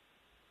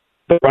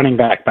 The running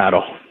back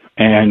battle.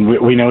 And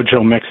we know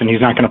Joe Mixon,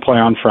 he's not going to play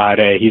on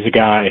Friday. He's a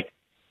guy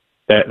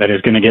that is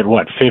going to get,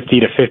 50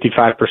 to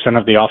 55%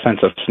 of the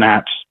offensive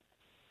snaps.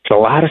 There's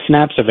a lot of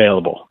snaps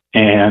available.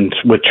 And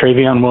with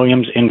Travion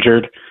Williams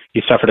injured,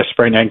 he suffered a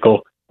sprained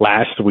ankle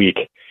last week.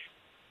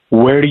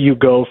 Where do you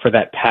go for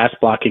that pass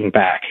blocking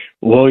back?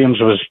 Williams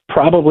was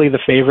probably the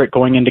favorite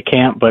going into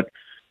camp, but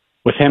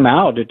with him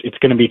out, it's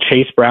going to be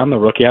Chase Brown, the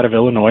rookie out of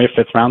Illinois, a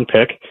 5th round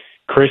pick,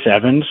 Chris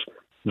Evans.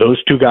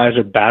 Those two guys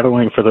are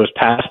battling for those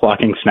pass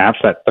blocking snaps,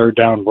 that third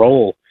down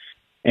role.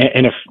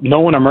 And if no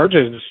one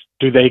emerges,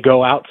 do they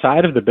go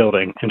outside of the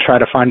building and try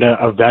to find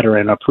a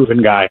veteran, a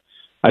proven guy?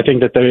 I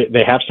think that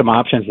they have some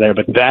options there,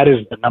 but that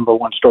is the number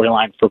one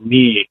storyline for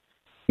me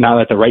now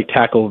that the right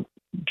tackle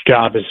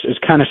job is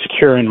kind of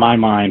secure in my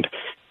mind,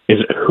 is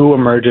who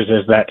emerges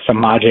as that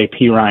Samaje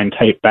Perine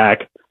type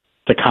back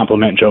to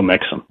complement Joe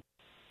Mixon.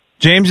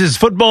 James, it's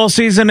football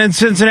season in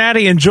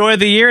Cincinnati. Enjoy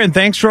the year, and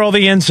thanks for all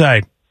the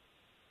insight.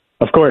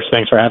 Of course.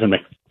 Thanks for having me.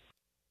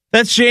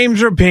 That's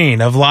James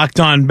Rapien of Locked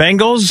On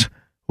Bengals.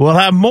 We'll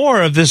have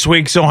more of this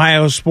week's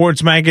Ohio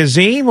Sports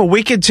Magazine when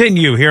we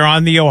continue here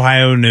on the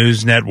Ohio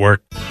News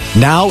Network.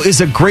 Now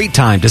is a great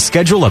time to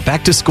schedule a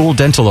back-to-school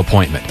dental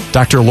appointment.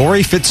 Dr.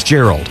 Lori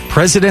Fitzgerald,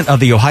 president of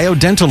the Ohio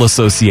Dental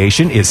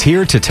Association, is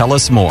here to tell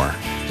us more.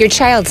 Your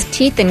child's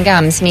teeth and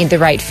gums need the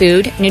right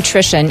food,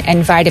 nutrition,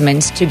 and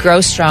vitamins to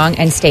grow strong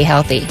and stay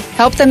healthy.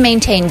 Help them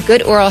maintain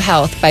good oral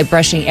health by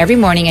brushing every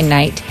morning and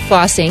night,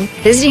 flossing,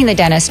 visiting the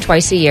dentist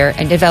twice a year,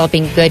 and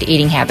developing good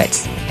eating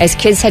habits. As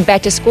kids head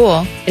back to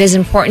school, it is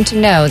important to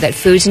know that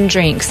foods and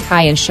drinks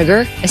high in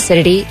sugar,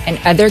 acidity, and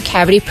other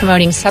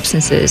cavity-promoting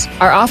substances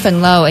are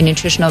often low in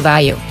nutritional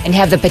value and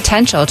have the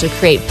potential to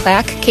create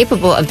plaque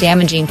capable of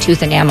damaging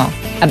tooth enamel.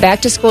 A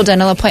back-to-school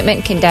dental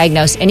appointment can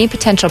diagnose any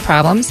potential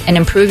problems and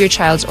improve your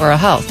child's oral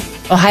health.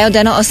 Ohio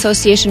Dental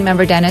Association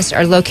member dentists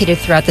are located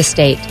throughout the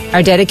state,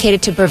 are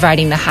dedicated to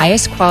providing the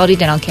highest quality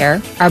dental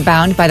care, are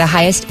bound by the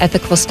highest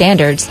ethical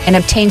standards, and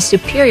obtain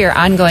superior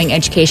ongoing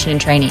education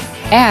and training.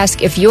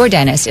 Ask if your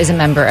dentist is a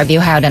member of the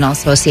Ohio Dental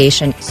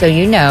Association so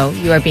you know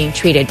you are being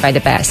treated by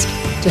the best.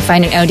 To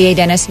find an ODA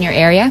dentist in your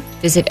area,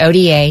 visit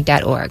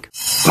ODA.org.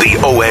 The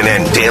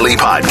ONN Daily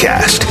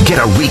Podcast. Get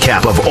a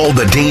recap of all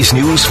the day's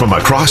news from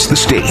across the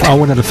state.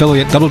 ONN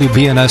affiliate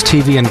WBNS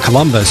TV in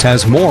Columbus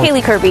has more.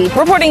 Haley Kirby,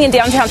 reporting in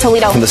downtown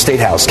Toledo. From the State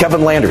House,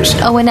 Kevin Landers.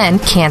 ONN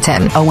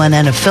Canton.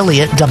 ONN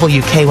affiliate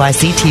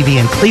WKYC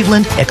TV in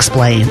Cleveland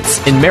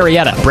explains. In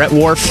Marietta, Brett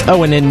Wharf,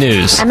 ONN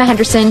News. Emma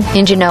Henderson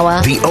in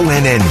Genoa. The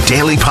ONN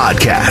Daily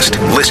Podcast.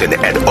 Listen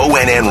at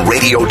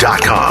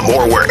ONNradio.com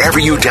or wherever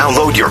you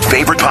download your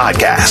favorite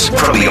podcasts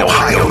from the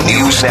Ohio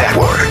News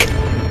Network.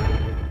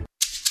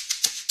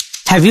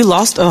 Have you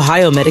lost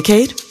Ohio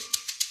Medicaid?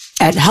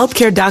 At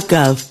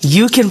healthcare.gov,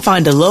 you can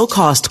find a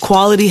low-cost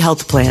quality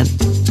health plan.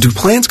 Do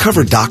plans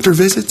cover doctor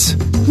visits?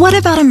 What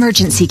about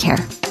emergency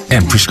care?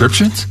 And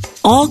prescriptions?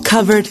 All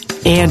covered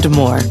and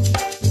more.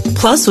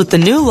 Plus, with the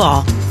new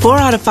law, 4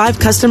 out of 5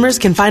 customers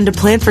can find a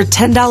plan for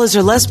 $10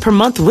 or less per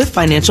month with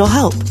financial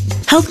help.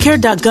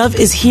 Healthcare.gov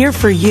is here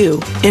for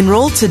you.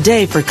 Enroll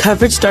today for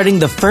coverage starting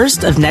the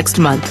 1st of next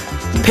month.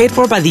 Paid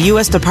for by the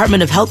U.S.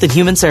 Department of Health and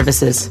Human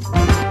Services.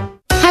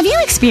 Have you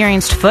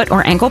experienced foot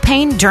or ankle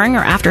pain during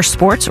or after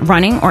sports,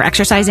 running, or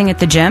exercising at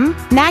the gym?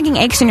 Nagging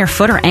aches in your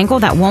foot or ankle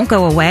that won't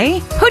go away?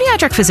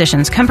 Podiatric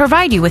physicians can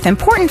provide you with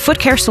important foot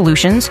care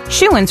solutions,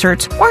 shoe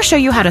inserts, or show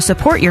you how to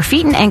support your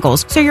feet and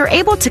ankles so you're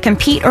able to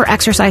compete or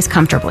exercise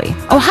comfortably.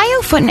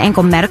 Ohio Foot and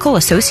Ankle Medical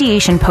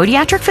Association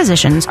podiatric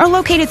physicians are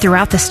located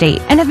throughout the state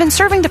and have been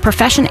serving the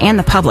profession and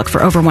the public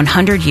for over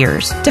 100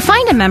 years. To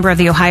find a member of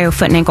the Ohio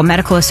Foot and Ankle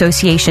Medical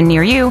Association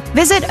near you,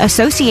 visit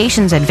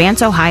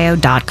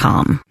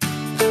associationsadvanceohio.com.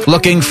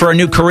 Looking for a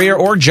new career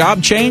or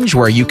job change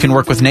where you can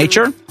work with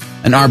nature?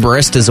 An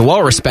arborist is a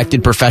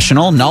well-respected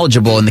professional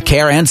knowledgeable in the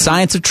care and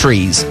science of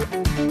trees.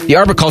 The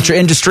arboriculture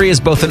industry is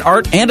both an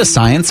art and a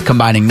science,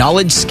 combining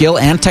knowledge, skill,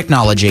 and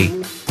technology.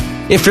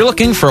 If you're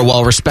looking for a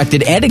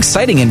well-respected and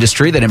exciting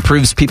industry that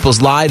improves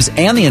people's lives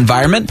and the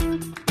environment,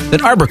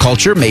 then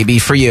arboriculture may be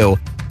for you.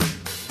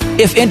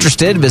 If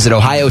interested, visit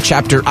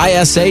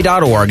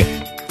ohiochapterisa.org.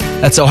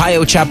 That's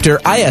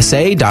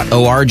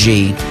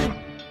ohiochapterisa.org.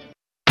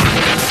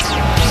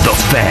 The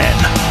Fan,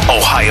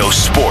 Ohio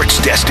sports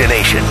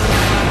destination.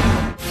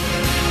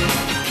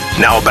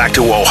 Now back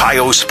to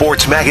Ohio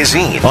Sports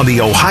Magazine on the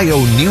Ohio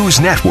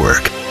News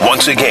Network.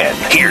 Once again,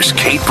 here's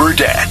Kate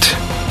Burdett.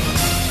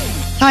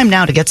 Time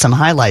now to get some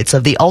highlights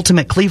of the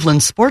Ultimate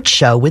Cleveland Sports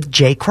Show with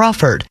Jay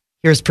Crawford.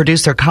 Here's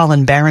producer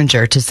Colin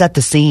Barringer to set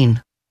the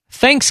scene.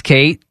 Thanks,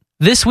 Kate.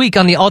 This week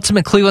on the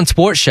Ultimate Cleveland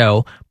Sports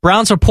Show,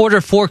 Browns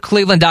reporter for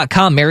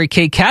Cleveland.com, Mary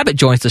Kay Cabot,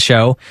 joins the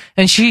show,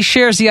 and she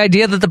shares the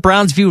idea that the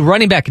Browns view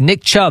running back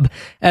Nick Chubb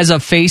as a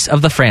face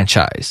of the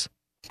franchise.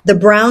 The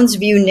Browns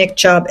view Nick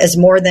Chubb as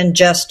more than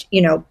just,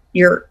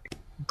 your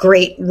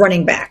great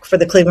running back for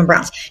the Cleveland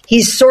Browns.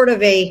 He's sort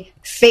of a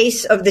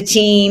face of the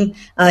team.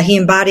 He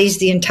embodies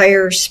the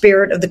entire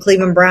spirit of the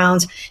Cleveland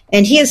Browns,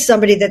 and he is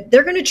somebody that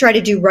they're going to try to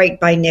do right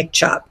by Nick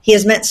Chubb. He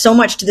has meant so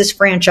much to this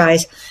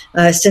franchise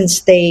since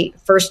they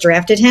first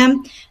drafted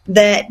him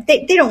that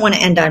they don't want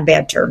to end on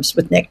bad terms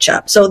with Nick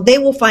Chubb. So they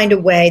will find a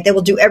way. They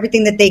will do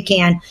everything that they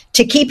can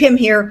to keep him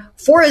here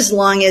for as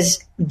long as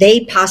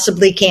they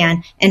possibly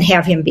can and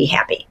have him be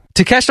happy.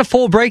 To catch the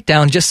full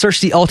breakdown, just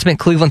search the Ultimate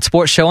Cleveland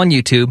Sports Show on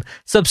YouTube,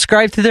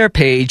 subscribe to their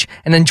page,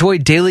 and enjoy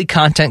daily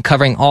content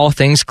covering all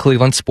things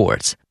Cleveland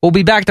sports. We'll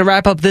be back to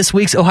wrap up this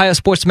week's Ohio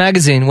Sports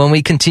Magazine when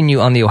we continue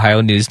on the Ohio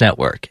News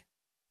Network.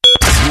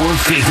 Your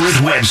favorite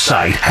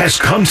website has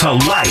come to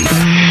life.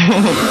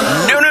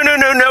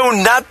 No,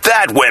 not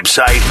that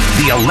website.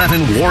 The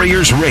 11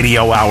 Warriors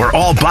Radio Hour,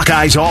 all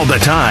Buckeyes all the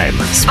time.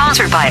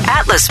 Sponsored by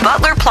Atlas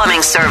Butler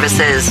Plumbing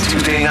Services.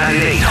 Tuesday night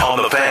at 8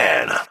 on The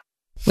Fan.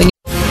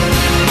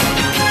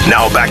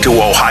 Now back to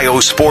Ohio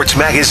Sports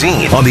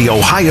Magazine on the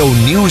Ohio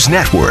News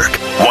Network.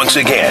 Once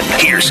again,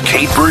 here's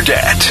Kate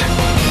Burdett.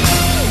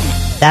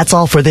 That's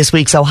all for this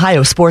week's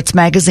Ohio Sports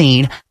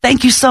Magazine.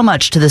 Thank you so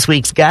much to this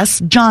week's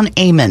guest, John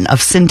Amon of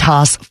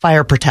Cintas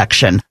Fire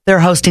Protection. They're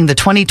hosting the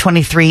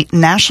 2023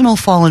 National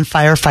Fallen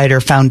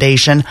Firefighter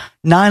Foundation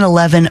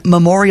 9/11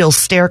 Memorial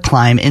Stair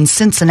Climb in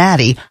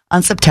Cincinnati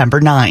on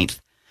September 9th.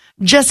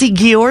 Jesse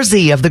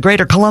Giorzi of the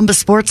Greater Columbus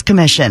Sports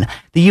Commission.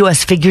 The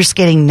U.S. Figure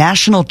Skating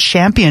National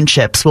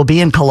Championships will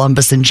be in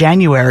Columbus in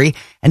January,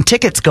 and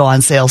tickets go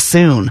on sale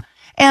soon.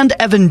 And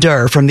Evan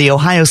Durr from The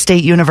Ohio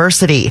State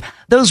University.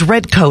 Those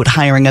Red Coat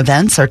hiring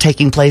events are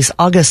taking place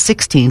August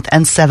 16th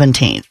and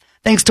 17th.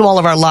 Thanks to all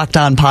of our Locked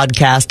On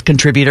podcast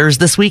contributors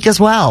this week as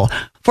well.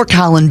 For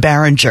Colin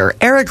Barringer,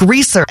 Eric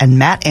Reeser, and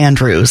Matt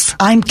Andrews,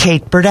 I'm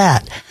Kate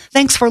Burdett.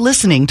 Thanks for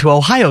listening to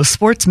Ohio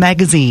Sports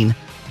Magazine.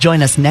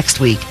 Join us next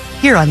week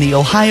here on the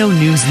Ohio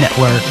News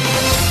Network.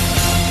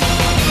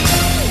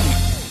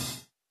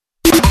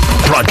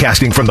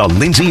 Broadcasting from the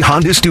Lindsay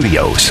Honda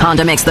Studios.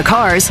 Honda makes the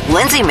cars.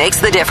 Lindsay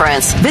makes the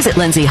difference. Visit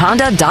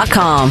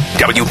lindsayhonda.com.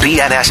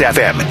 WBNS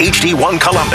FM, HD1 Columbus.